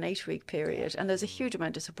achievement over an 8-week period, and there's a huge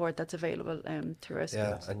amount of support that's available through our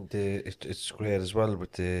schools. Yeah, and it's great as well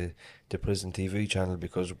with the Prison TV channel,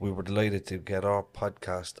 because we were delighted to get our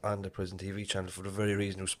podcast on the Prison TV channel for the very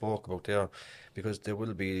reason you spoke about there, because there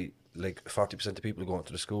will be like 40% of people going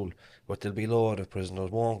to the school, but there'll be a lot of prisoners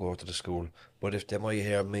won't go to the school. But if they might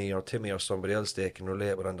hear me or Timmy or somebody else they can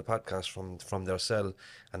relate with on the podcast from their cell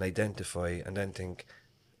and identify, and then think,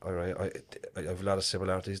 all right, I have a lot of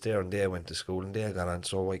similarities there, and they went to school and they got on,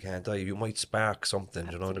 so why can't I? You might spark something,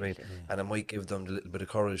 you know what I mean? And it might give them a little bit of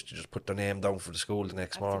courage to just put their name down for the school the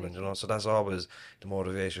next morning, so that's always the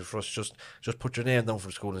motivation for us. Just put your name down for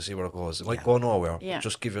the school and see where it goes. It might go nowhere, but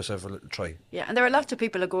just give yourself a little try. Yeah, and there are lots of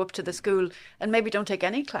people who go up to the school and maybe don't take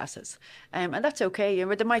any classes, and that's okay.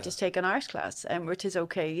 They might just take an art class, which is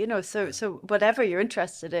okay, so whatever you're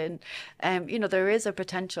interested in, there is a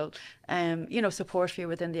potential, support for you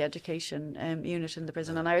within the education unit in the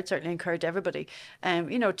prison, and I would certainly encourage everybody, to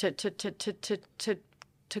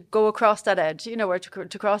go across that edge, or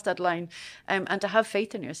to cross that line, and to have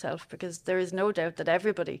faith in yourself, because there is no doubt that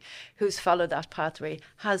everybody who's followed that pathway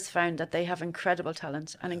has found that they have incredible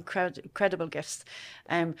talents and incredible gifts,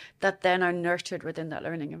 that then are nurtured within that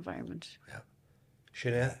learning environment. Yeah.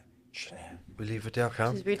 Sinead, we leave it there,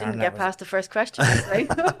 Cam. We didn't get past the first question.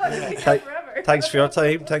 Thanks for your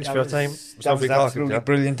time. It was absolutely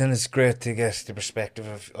brilliant, and it's great to get the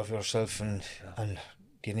perspective of yourself and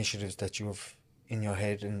the initiatives that you have in your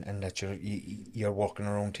head, and that you're working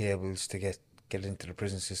around tables to get into the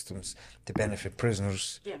prison systems to benefit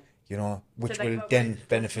prisoners. you know, which So, like, will what then we're- that's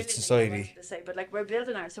benefit really the thing I society. wanted to say, but like we're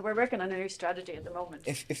building so we're working on a new strategy at the moment.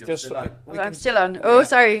 If there's, I'm still on. Oh,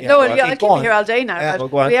 sorry. Yeah, No, go on. I'll Keep keep you going. here all day now. Yeah. but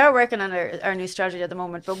Go on. we are working on our new strategy at the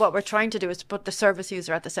moment. But what we're trying to do is to put the service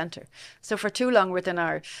user at the centre. So for too long within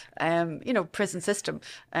our, prison system,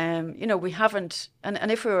 we haven't.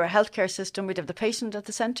 And if we were a healthcare system, we'd have the patient at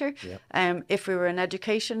the centre. If we were an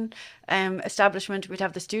education establishment, we'd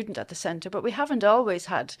have the student at the centre. But we haven't always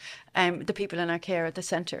had the people in our care at the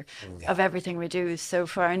centre of everything we do. So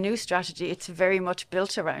for our new strategy, it's very much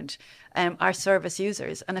built around our service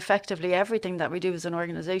users, and effectively everything that we do as an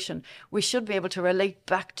organisation, we should be able to relate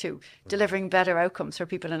back to delivering better outcomes for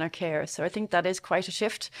people in our care. So I think that is quite a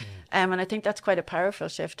shift, and I think that's quite a powerful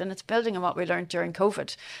shift, and it's building on what we learned during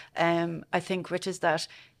COVID, I think, which is that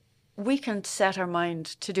we can set our mind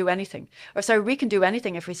to do anything. We can do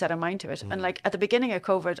anything if we set our mind to it. And like at the beginning of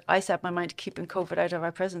COVID, I set my mind to keeping COVID out of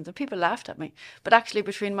our prisons, and people laughed at me. But actually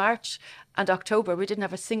between March and October, we didn't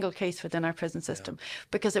have a single case within our prison system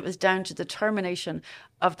because it was down to the determination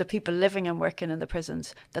of the people living and working in the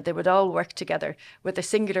prisons that they would all work together with the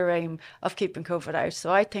singular aim of keeping COVID out.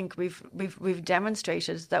 So I think we've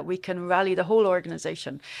demonstrated that we can rally the whole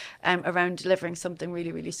organisation around delivering something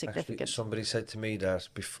really, really significant. Actually, somebody said to me that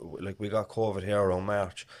before, like we got COVID here around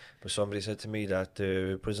March, but somebody said to me that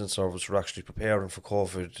the prison service were actually preparing for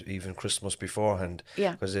COVID even Christmas beforehand,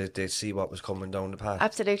 because they see what was coming down the path.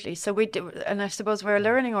 Absolutely. So we do, and I suppose we're a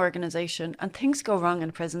learning organisation, and things go wrong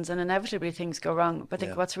in prisons, and inevitably things go wrong. But I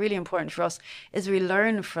think what's really important for us is we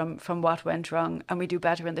learn from what went wrong, and we do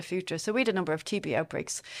better in the future. So we had a number of TB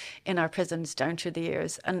outbreaks in our prisons down through the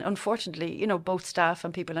years, and unfortunately, both staff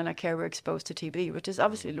and people in our care were exposed to TB, which is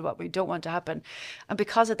obviously what we don't want to happen. And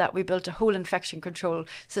because of that, we built a whole infection control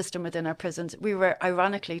system within our prisons. We were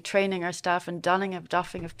ironically training our staff in doffing of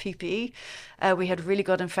PPE. We had really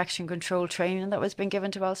good infection control training that was being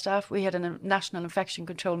given to all staff. We had a national infection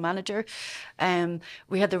control manager.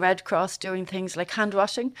 We had the Red Cross doing things like hand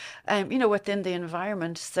washing, within the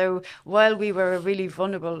environment. So while we were a really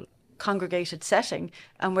vulnerable congregated setting,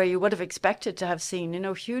 and where you would have expected to have seen,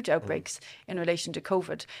 huge outbreaks in relation to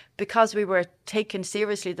COVID, because we were taking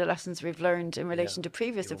seriously the lessons we've learned in relation to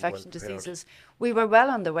previous infectious diseases, we were well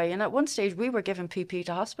on the way. And at one stage, we were giving PPE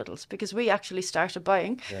to hospitals because we actually started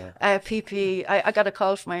buying PPE. I got a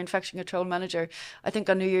call from my infection control manager, I think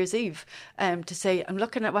on New Year's Eve, to say, I'm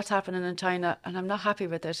looking at what's happening in China and I'm not happy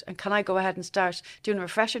with it. And can I go ahead and start doing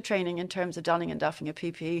refresher training in terms of donning and doffing of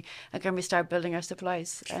PPE? And can we start building our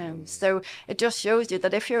supplies? So it just shows you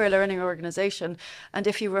that if you're a learning organisation, and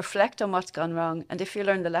if you reflect on what's gone wrong, and if you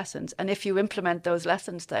learn the lessons, and if you implement those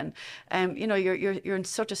lessons, then you're in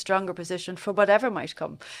such a stronger position for whatever might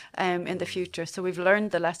come in the future. So we've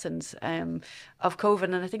learned the lessons of COVID,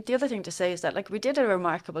 and I think the other thing to say is that we did a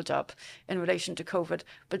remarkable job in relation to COVID,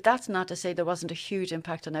 but that's not to say there wasn't a huge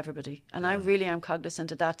impact on everybody, and I really am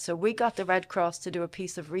cognizant of that. So we got the Red Cross to do a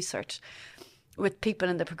piece of research with people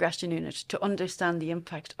in the progression unit to understand the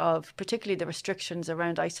impact of particularly the restrictions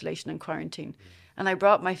around isolation and quarantine. And I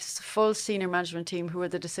brought my full senior management team, who were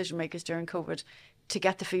the decision makers during COVID, to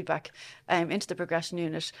get the feedback into the progression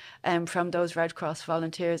unit from those Red Cross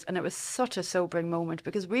volunteers. And it was such a sobering moment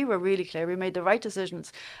because we were really clear. We made the right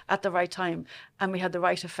decisions at the right time and we had the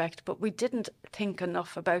right effect, but we didn't think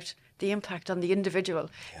enough about the impact on the individual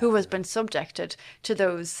who has been subjected to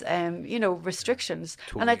those, restrictions.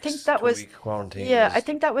 I think that was, I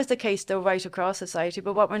think that was the case though right across society.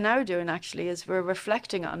 But what we're now doing actually is we're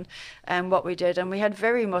reflecting on what we did, and we had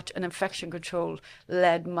very much an infection control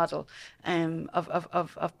led model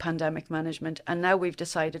of pandemic management. And now we've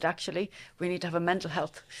decided actually we need to have a mental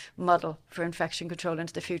health model for infection control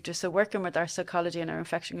into the future. So working with our psychology and our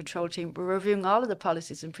infection control team, we're reviewing all of the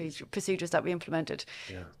policies and procedures that we implemented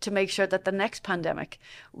to make sure that the next pandemic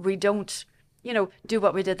we don't do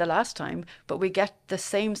what we did the last time, but we get the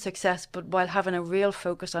same success, but while having a real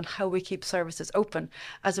focus on how we keep services open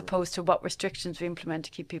as opposed to what restrictions we implement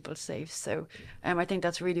to keep people safe. So I think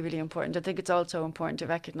that's really, really important. I think it's also important to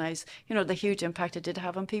recognise, the huge impact it did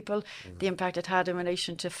have on people, the impact it had in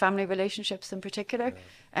relation to family relationships in particular.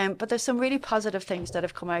 But there's some really positive things that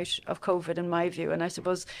have come out of COVID in my view. And I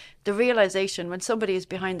suppose the realisation when somebody is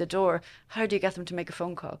behind the door, how do you get them to make a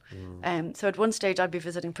phone call? So at one stage I'd be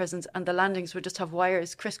visiting prisons and the landings rooms would just have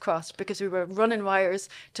wires crisscrossed because we were running wires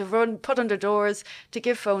to put under doors to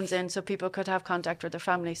give phones in so people could have contact with their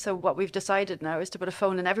family. So what we've decided now is to put a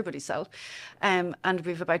phone in everybody's cell, and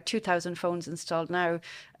we've about 2,000 phones installed now,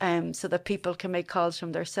 so that people can make calls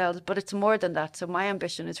from their cells. But it's more than that. So my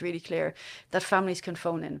ambition is really clear, that families can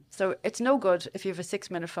phone in. So it's no good if you have a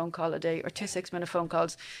 6-minute phone call a day or 2 6-minute phone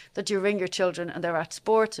calls that you ring your children and they're at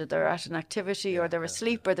sport or they're at an activity or they're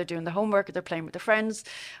asleep or they're doing the homework or they're playing with their friends,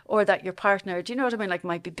 or that your partner, do you know what I mean, like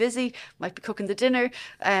might be busy, might be cooking the dinner,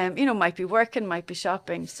 might be working, might be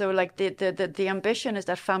shopping. So like the ambition is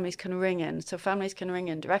that families can ring in. So families can ring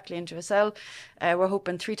in directly into a cell. We're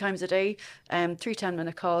hoping 3 times a day, 3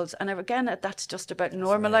 10-minute calls. And again, that's just about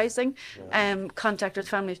normalising contact with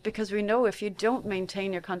families, because we know if you don't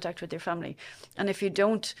maintain your contact with your family, and if you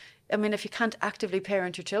don't, if you can't actively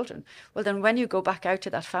parent your children, well, then when you go back out to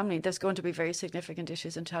that family, there's going to be very significant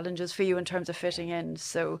issues and challenges for you in terms of fitting in.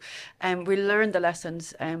 So we learn the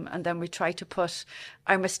lessons, and then we try to put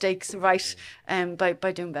our mistakes right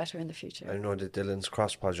by doing better in the future. I know that Dylan's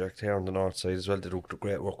Cross project here on the north side as well, they do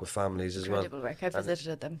great work with families as well. Incredible work. I've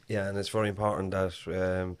visited them. Yeah, and it's very important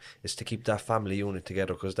that is to keep that family unit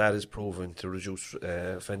together, because that is proven to reduce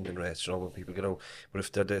offending rates, when people get out. But if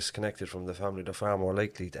they're disconnected from the family, they're far more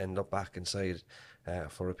likely to end up back inside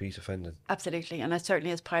for repeat offending. Absolutely, and that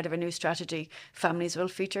certainly as part of a new strategy, families will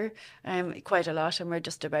feature quite a lot, and we're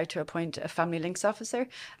just about to appoint a family links officer,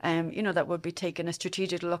 that would be taking a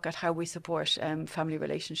strategic look at how we support family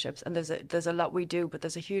relationships. And there's a lot we do, but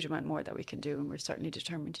there's a huge amount more that we can do, and we're certainly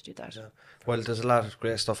determined to do that. Yeah. Well, there's a lot of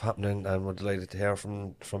great stuff happening, and we're delighted to hear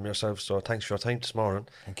from yourself. So thanks for your time this morning.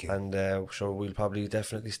 Thank you. And sure, we'll probably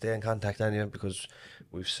definitely stay in contact anyway, because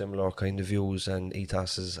we've similar kind of views and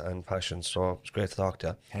ethoses and passions. So it's great to talk to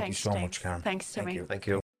you. Thank you so much, Karen. Thanks, Timmy. Thank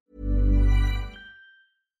you.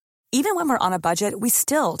 Even when we're on a budget, we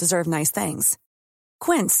still deserve nice things.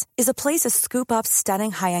 Quince is a place to scoop up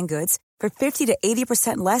stunning high-end goods for 50 to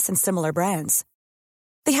 80% less than similar brands.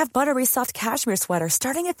 They have buttery soft cashmere sweaters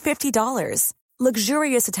starting at $50,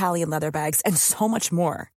 luxurious Italian leather bags, and so much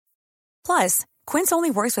more. Plus, Quince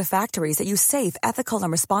only works with factories that use safe, ethical,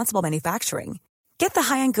 and responsible manufacturing. Get the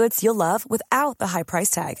high-end goods you'll love without the high price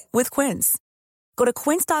tag with Quince. Go to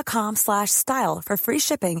quince.com/style for free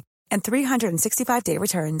shipping and 365-day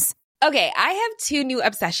returns. Okay, I have 2 new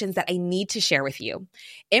obsessions that I need to share with you.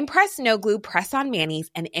 Impress No Glue Press-On Manis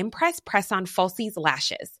and Impress Press-On Falsies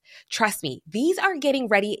Lashes. Trust me, these are getting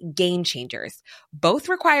ready game changers. Both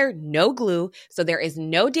require no glue, so there is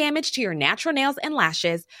no damage to your natural nails and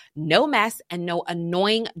lashes, no mess, and no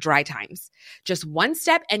annoying dry times. Just one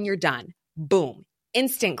step and you're done. Boom.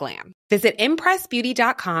 Instant glam. Visit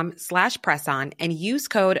impressbeauty.com/presson and use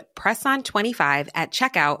code PRESSON25 at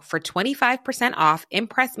checkout for 25% off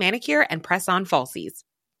Impress Manicure and Press-On Falsies.